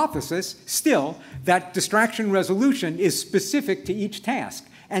reasonable hypothesis still, that distraction resolution is specific to each task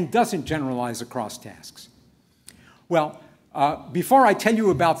and doesn't generalize across tasks. Well, before I tell you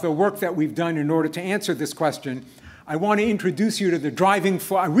about the work that we've done in order to answer this question, I want to introduce you to the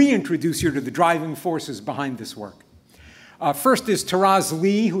reintroduce you to the driving forces behind this work. First is Taraz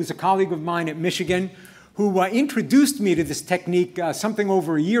Lee, who's a colleague of mine at Michigan, who introduced me to this technique something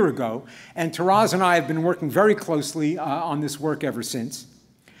over a year ago, and Taraz and I have been working very closely on this work ever since.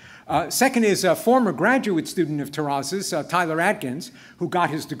 Second is a former graduate student of Taraz's, Tyler Atkins, who got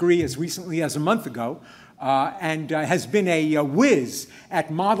his degree as recently as a month ago, and has been a whiz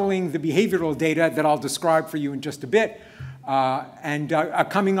at modeling the behavioral data that I'll describe for you in just a bit, and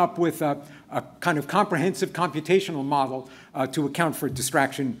coming up with a kind of comprehensive computational model to account for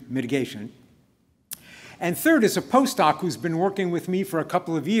distraction mitigation. And third is a postdoc who's been working with me for a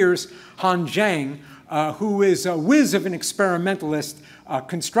couple of years, Han Zhang, who is a whiz of an experimentalist,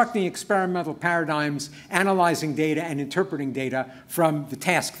 constructing experimental paradigms, analyzing data, and interpreting data from the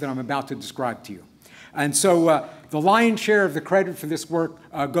task that I'm about to describe to you. And so the lion's share of the credit for this work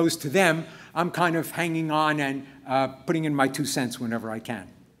goes to them. I'm kind of hanging on and putting in my 2 cents whenever I can.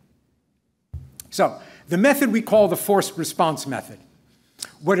 So the method we call the forced response method.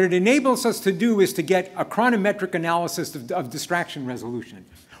 What it enables us to do is to get a chronometric analysis of distraction resolution.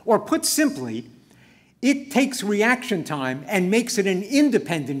 Or put simply, it takes reaction time and makes it an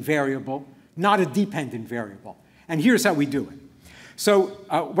independent variable, not a dependent variable. And here's how we do it. So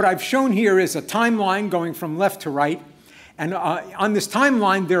what I've shown here is a timeline going from left to right. And on this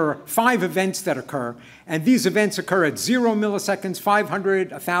timeline, there are 5 events that occur. And these events occur at 0 milliseconds,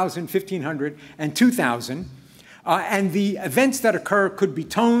 500, 1,000, 1,500, and 2,000. And the events that occur could be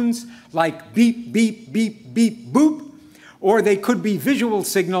tones like beep, beep, beep, beep, boop, or they could be visual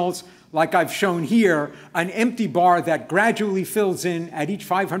signals like I've shown here, an empty bar that gradually fills in at each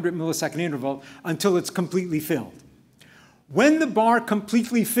 500 millisecond interval until it's completely filled. When the bar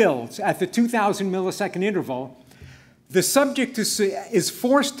completely fills at the 2,000 millisecond interval, the subject is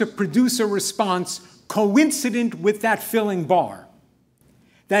forced to produce a response coincident with that filling bar.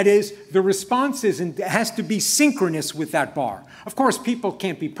 That is, the response has to be synchronous with that bar. Of course, people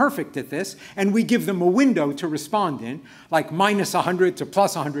can't be perfect at this, and we give them a window to respond in, like minus 100 to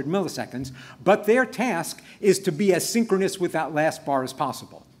plus 100 milliseconds, but their task is to be as synchronous with that last bar as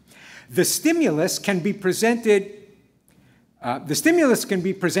possible. The stimulus can be presented at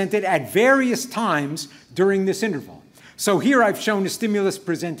various times during this interval. So here I've shown a stimulus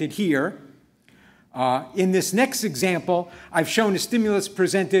presented here. In this next example, I've shown a stimulus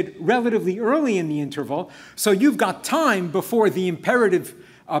presented relatively early in the interval. So you've got time before the imperative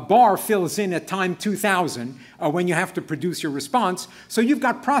bar fills in at time 2,000 when you have to produce your response. So you've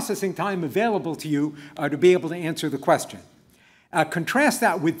got processing time available to you to be able to answer the question. Contrast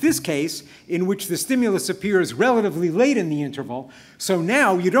that with this case, in which the stimulus appears relatively late in the interval. So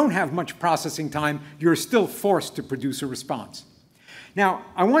now you don't have much processing time. You're still forced to produce a response. Now,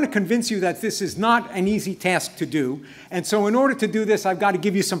 I want to convince you that this is not an easy task to do. And so in order to do this, I've got to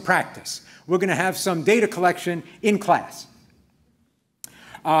give you some practice. We're going to have some data collection in class.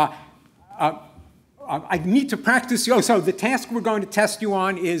 I need to practice. Oh, so the task we're going to test you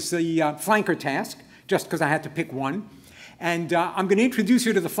on is the flanker task, just because I had to pick one. And I'm going to introduce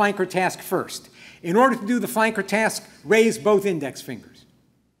you to the flanker task first. In order to do the flanker task, raise both index fingers.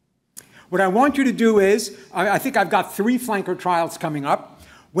 What I want you to do is, I think I've got 3 flanker trials coming up.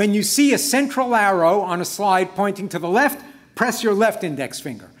 When you see a central arrow on a slide pointing to the left, press your left index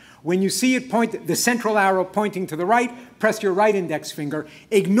finger. When you see it the central arrow pointing to the right, press your right index finger.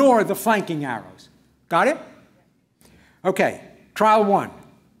 Ignore the flanking arrows. Got it? Okay, trial 1.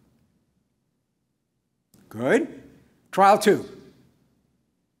 Good. Trial 2.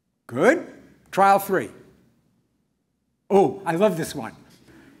 Good. Trial 3. Oh, I love this one.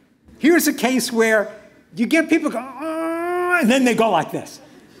 Here's a case where you get people go, and then they go like this,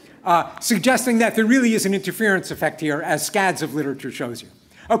 suggesting that there really is an interference effect here, as scads of literature shows you.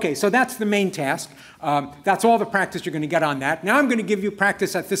 Okay, so that's the main task. That's all the practice you're going to get on that. Now I'm going to give you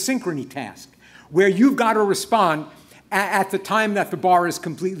practice at the synchrony task, where you've got to respond at the time that the bar is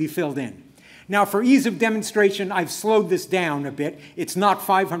completely filled in. Now, for ease of demonstration, I've slowed this down a bit. It's not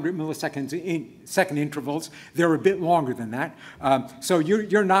 500 milliseconds second intervals. They're a bit longer than that. So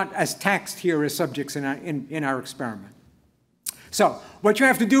you're not as taxed here as subjects in our experiment. So what you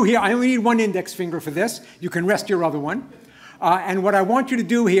have to do here, I only need 1 index finger for this. You can rest your other one. And what I want you to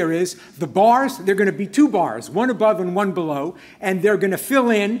do here is the bars, they're going to be 2 bars, one above and one below, and they're going to fill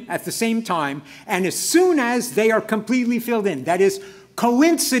in at the same time. And as soon as they are completely filled in, that is,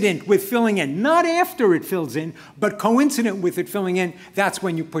 coincident with filling in, not after it fills in, but coincident with it filling in, that's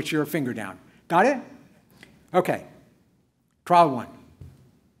when you put your finger down. Got it? Okay. Trial 1.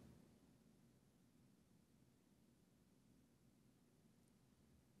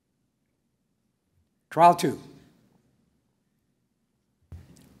 Trial 2.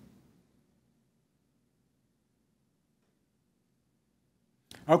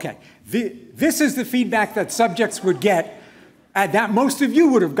 Okay, this is the feedback that subjects would get, that most of you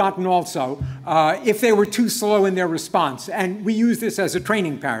would have gotten also, if they were too slow in their response. And we use this as a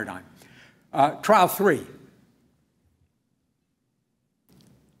training paradigm. Trial 3.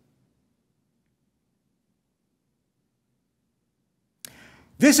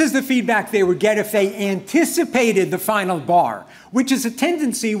 This is the feedback they would get if they anticipated the final bar, which is a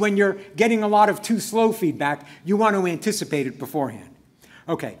tendency when you're getting a lot of too slow feedback. You want to anticipate it beforehand.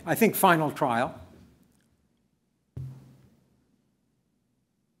 Okay, I think final trial.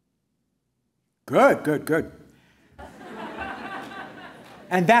 Good, good, good.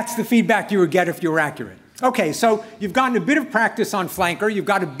 And that's the feedback you would get if you were accurate. Okay, so you've gotten a bit of practice on flanker. You've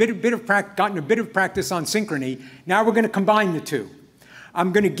got gotten a bit of practice on synchrony. Now we're going to combine the two.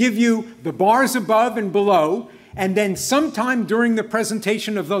 I'm going to give you the bars above and below, and then sometime during the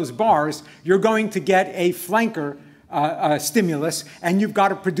presentation of those bars, you're going to get a flanker stimulus, and you've got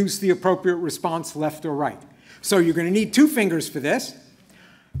to produce the appropriate response left or right. So you're going to need 2 fingers for this.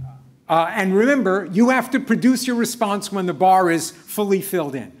 And remember, you have to produce your response when the bar is fully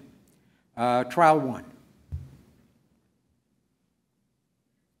filled in. Trial 1.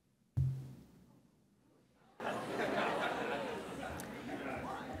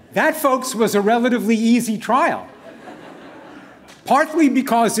 That, folks, was a relatively easy trial, partly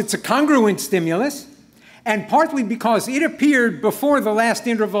because it's a congruent stimulus, and partly because it appeared before the last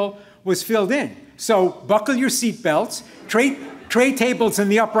interval was filled in. So buckle your seatbelts, tray tables in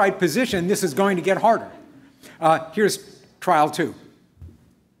the upright position. This is going to get harder. Here's trial 2.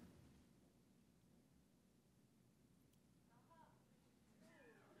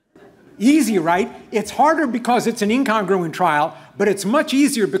 Easy, right? It's harder because it's an incongruent trial, but it's much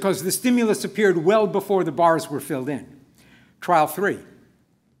easier because the stimulus appeared well before the bars were filled in. Trial 3.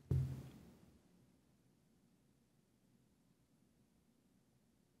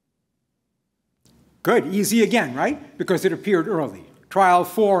 Good, easy again, right? Because it appeared early. Trial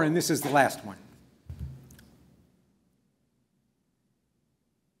 4, and this is the last one.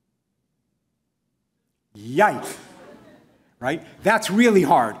 Yikes. Right? That's really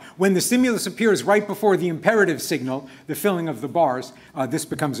hard. When the stimulus appears right before the imperative signal, the filling of the bars, this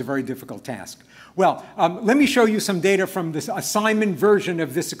becomes a very difficult task. Well, let me show you some data from this assignment version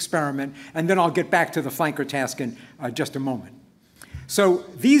of this experiment, and then I'll get back to the flanker task in just a moment. So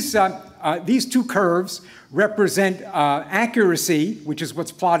these 2 curves represent accuracy, which is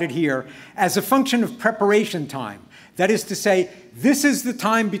what's plotted here, as a function of preparation time. That is to say, this is the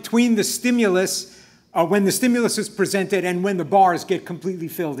time between the stimulus when the stimulus is presented and when the bars get completely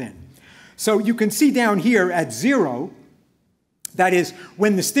filled in. So you can see down here at 0, that is,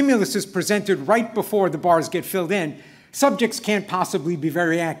 when the stimulus is presented right before the bars get filled in, subjects can't possibly be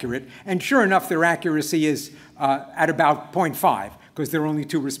very accurate. And sure enough, their accuracy is at about 0.5, because there are only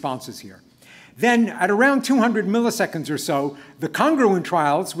 2 responses here. Then, at around 200 milliseconds or so, the congruent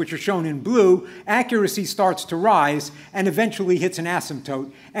trials, which are shown in blue, accuracy starts to rise and eventually hits an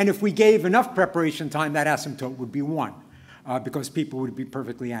asymptote. And if we gave enough preparation time, that asymptote would be 1, because people would be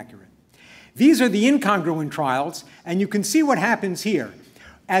perfectly accurate. These are the incongruent trials, and you can see what happens here.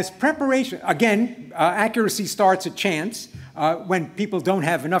 As preparation, again, accuracy starts at chance, when people don't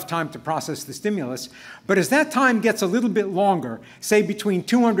have enough time to process the stimulus. But as that time gets a little bit longer, say between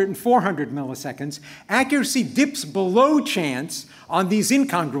 200 and 400 milliseconds, accuracy dips below chance on these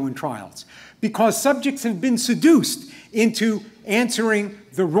incongruent trials because subjects have been seduced into answering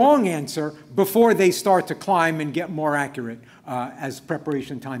the wrong answer before they start to climb and get more accurate as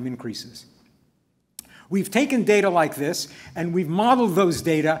preparation time increases. We've taken data like this, and we've modeled those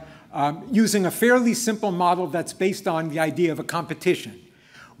data using a fairly simple model that's based on the idea of a competition.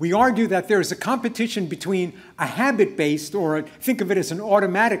 We argue that there's a competition between a habit-based, or think of it as an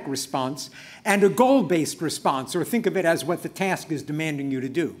automatic response, and a goal-based response, or think of it as what the task is demanding you to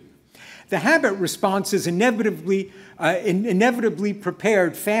do. The habit response is inevitably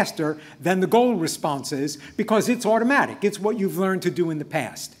prepared faster than the goal response is because it's automatic. It's what you've learned to do in the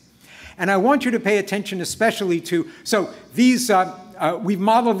past. And I want you to pay attention especially to, so these, we've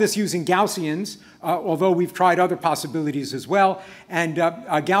modeled this using Gaussians, although we've tried other possibilities as well. And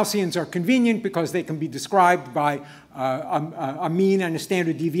Gaussians are convenient because they can be described by a mean and a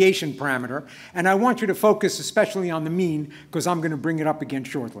standard deviation parameter. And I want you to focus especially on the mean, because I'm going to bring it up again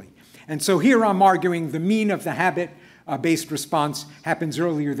shortly. And so here I'm arguing the mean of the habit-based response happens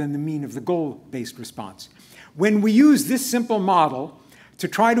earlier than the mean of the goal-based response. When we use this simple model to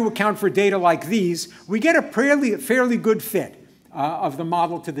try to account for data like these, we get a fairly good fit. of the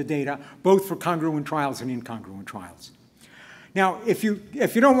model to the data, both for congruent trials and incongruent trials. Now, if you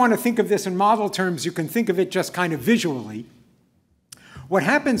don't want to think of this in model terms, you can think of it just kind of visually. What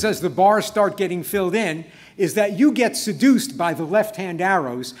happens as the bars start getting filled in is that you get seduced by the left-hand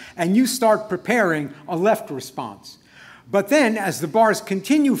arrows, and you start preparing a left response. But then, as the bars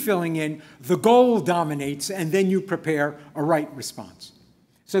continue filling in, the goal dominates, and then you prepare a right response.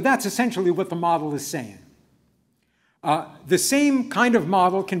 So that's essentially what the model is saying. The same kind of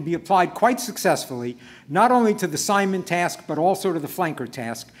model can be applied quite successfully, not only to the Simon task, but also to the flanker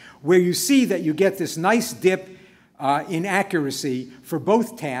task, where you see that you get this nice dip in accuracy for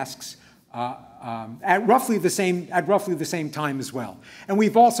both tasks at roughly the same time as well. And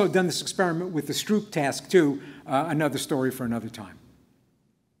we've also done this experiment with the Stroop task too, another story for another time.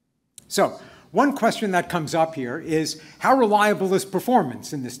 So one question that comes up here is, how reliable is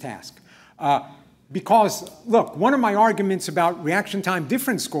performance in this task? Because, look, one of my arguments about reaction time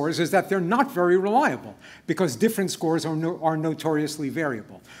difference scores is that they're not very reliable, because difference scores are notoriously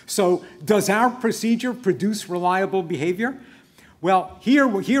variable. So does our procedure produce reliable behavior? Well,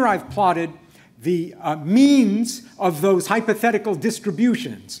 here I've plotted the means of those hypothetical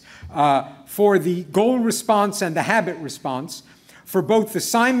distributions for the goal response and the habit response for both the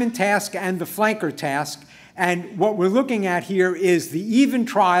Simon task and the flanker task. And what we're looking at here is the even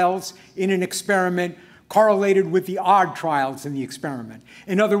trials in an experiment correlated with the odd trials in the experiment.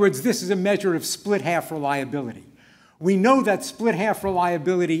 In other words, this is a measure of split-half reliability. We know that split-half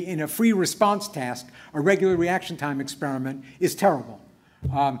reliability in a free response task, a regular reaction time experiment, is terrible.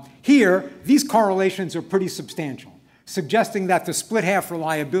 Here, these correlations are pretty substantial, suggesting that the split-half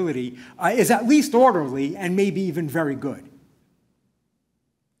reliability is at least orderly and maybe even very good.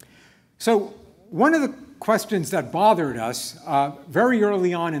 So one of the questions that bothered us very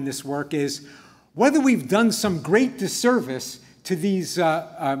early on in this work is whether we've done some great disservice to these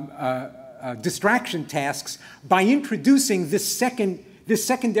distraction tasks by introducing this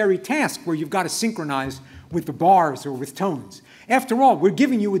secondary task where you've got to synchronize with the bars or with tones. After all, we're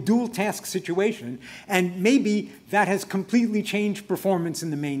giving you a dual task situation, and maybe that has completely changed performance in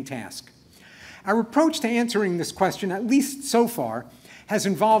the main task. Our approach to answering this question, at least so far, has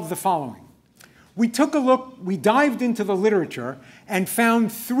involved the following. We took a look, we dived into the literature and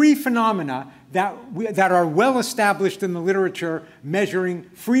found three phenomena that are well established in the literature measuring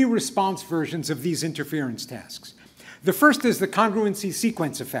free response versions of these interference tasks. The first is the congruency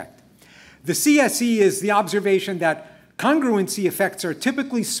sequence effect. The CSE is the observation that congruency effects are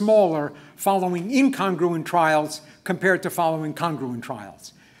typically smaller following incongruent trials compared to following congruent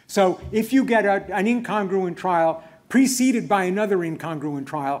trials. So if you get an incongruent trial preceded by another incongruent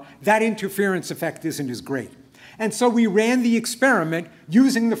trial, that interference effect isn't as great. And so we ran the experiment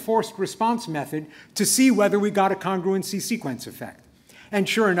using the forced response method to see whether we got a congruency sequence effect. And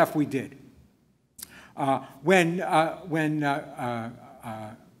sure enough, we did. When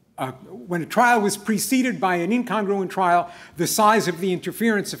a trial was preceded by an incongruent trial, the size of the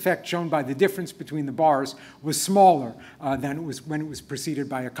interference effect shown by the difference between the bars was smaller than it was when it was preceded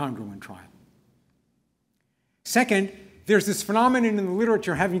by a congruent trial. Second, there's this phenomenon in the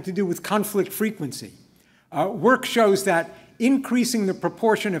literature having to do with conflict frequency. Work shows that increasing the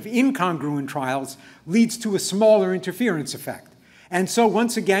proportion of incongruent trials leads to a smaller interference effect. And so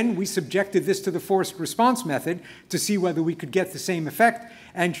once again, we subjected this to the forced response method to see whether we could get the same effect.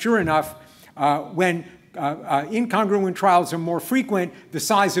 And sure enough, when incongruent trials are more frequent, the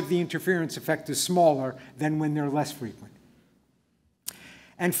size of the interference effect is smaller than when they're less frequent.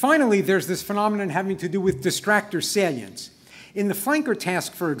 And finally, there's this phenomenon having to do with distractor salience. In the flanker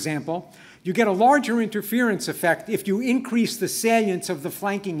task, for example, you get a larger interference effect if you increase the salience of the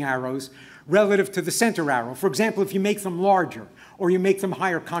flanking arrows relative to the center arrow. For example, if you make them larger or you make them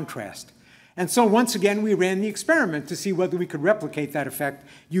higher contrast. And so once again, we ran the experiment to see whether we could replicate that effect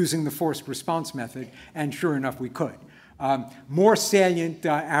using the forced response method, and sure enough, we could. More salient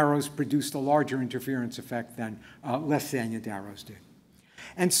arrows produced a larger interference effect than less salient arrows did.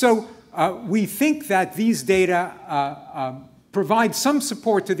 And so we think that these data provide some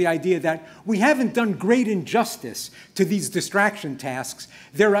support to the idea that we haven't done great injustice to these distraction tasks.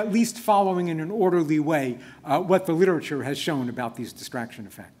 They're at least following in an orderly way what the literature has shown about these distraction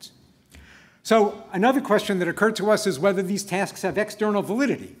effects. So another question that occurred to us is whether these tasks have external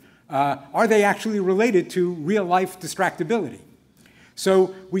validity. Are they actually related to real-life distractibility?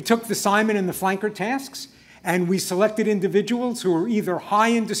 So we took the Simon and the flanker tasks, and we selected individuals who are either high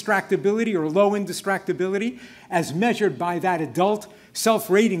in distractibility or low in distractibility, as measured by that adult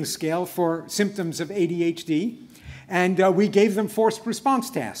self-rating scale for symptoms of ADHD. And we gave them forced response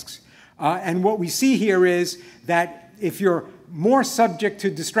tasks. And what we see here is that if you're more subject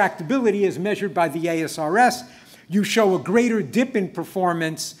to distractibility as measured by the ASRS, you show a greater dip in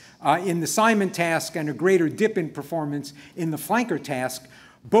performance in the Simon task and a greater dip in performance in the flanker task,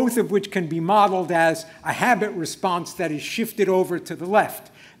 both of which can be modeled as a habit response that is shifted over to the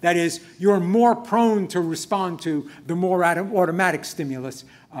left. That is, you're more prone to respond to the more automatic stimulus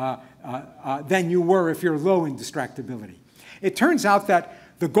than you were if you're low in distractibility. It turns out that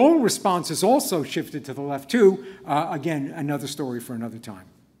the goal response is also shifted to the left too. Again, another story for another time.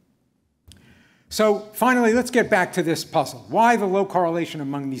 So finally, let's get back to this puzzle. Why the low correlation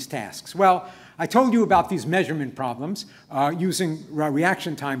among these tasks? Well, I told you about these measurement problems using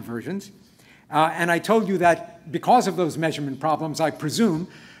reaction time versions. And I told you that because of those measurement problems, I presume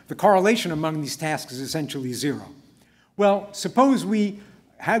the correlation among these tasks is essentially 0. Well, suppose we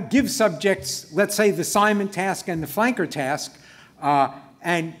give subjects, let's say, the Simon task and the flanker task,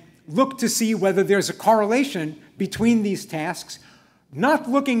 and look to see whether there's a correlation between these tasks, not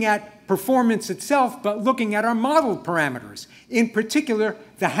looking at performance itself, but looking at our model parameters, in particular,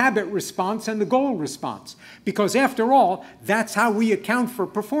 the habit response and the goal response. Because after all, that's how we account for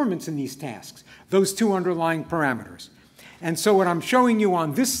performance in these tasks, those two underlying parameters. And so what I'm showing you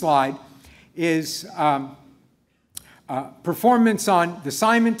on this slide is performance on the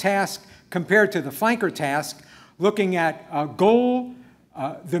Simon task compared to the flanker task, looking at goal,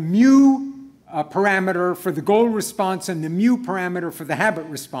 the mu parameter for the goal response and the mu parameter for the habit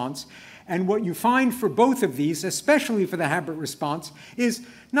response. And what you find for both of these, especially for the habit response, is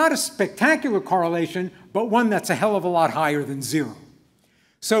not a spectacular correlation, but one that's a hell of a lot higher than 0.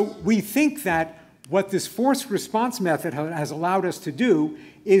 So we think that what this forced response method has allowed us to do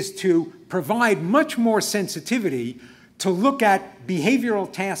is to provide much more sensitivity to look at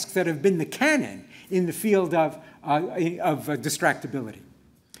behavioral tasks that have been the canon in the field of distractibility.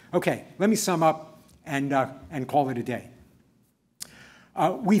 Okay, let me sum up and call it a day.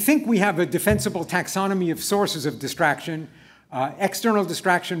 We think we have a defensible taxonomy of sources of distraction, external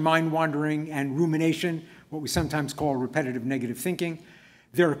distraction, mind wandering, and rumination, what we sometimes call repetitive negative thinking.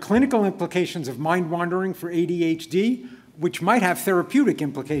 There are clinical implications of mind wandering for ADHD, which might have therapeutic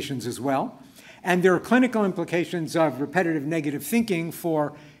implications as well. And there are clinical implications of repetitive negative thinking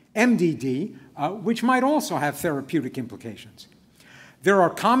for MDD, which might also have therapeutic implications. There are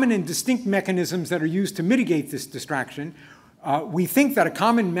common and distinct mechanisms that are used to mitigate this distraction. We think that a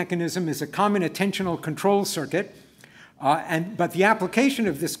common mechanism is a common attentional control circuit, but the application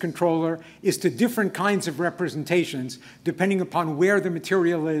of this controller is to different kinds of representations depending upon where the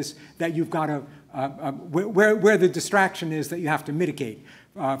material is that you've got to, where the distraction is that you have to mitigate.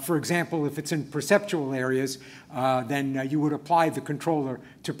 For example, if it's in perceptual areas, then you would apply the controller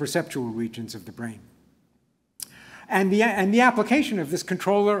to perceptual regions of the brain. And the application of this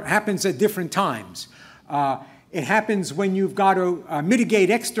controller happens at different times. It happens when you've got to mitigate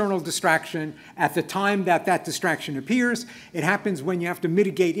external distraction at the time that that distraction appears. It happens when you have to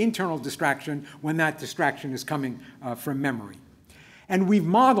mitigate internal distraction when that distraction is coming from memory. And we've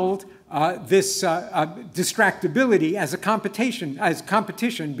modeled this distractibility as a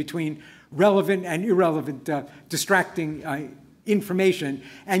competition between relevant and irrelevant distracting information.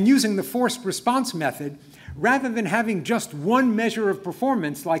 And using the forced response method, rather than having just one measure of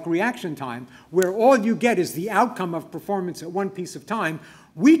performance like reaction time, where all you get is the outcome of performance at one piece of time,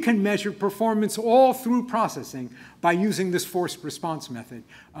 we can measure performance all through processing by using this forced response method,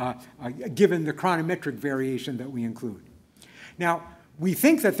 given the chronometric variation that we include. Now, we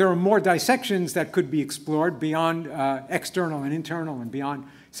think that there are more dissections that could be explored beyond external and internal and beyond,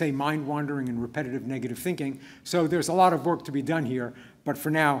 say, mind wandering and repetitive negative thinking. So there's a lot of work to be done here. But for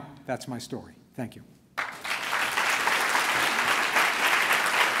now, that's my story. Thank you.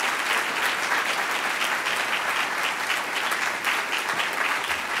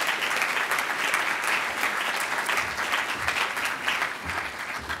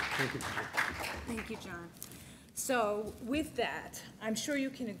 Thank you, John. So with that, I'm sure you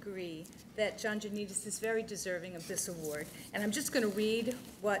can agree that John Jonides is very deserving of this award. And I'm just going to read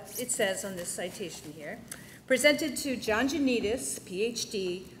what it says on this citation here. Presented to John Jonides,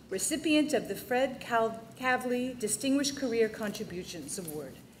 PhD, recipient of the Fred Kavli Distinguished Career Contributions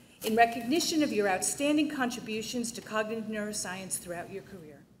Award, in recognition of your outstanding contributions to cognitive neuroscience throughout your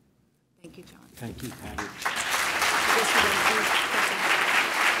career. Thank you, John. Thank you, Patty.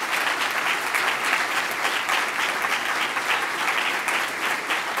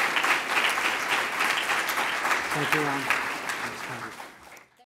 Thank you, Ron.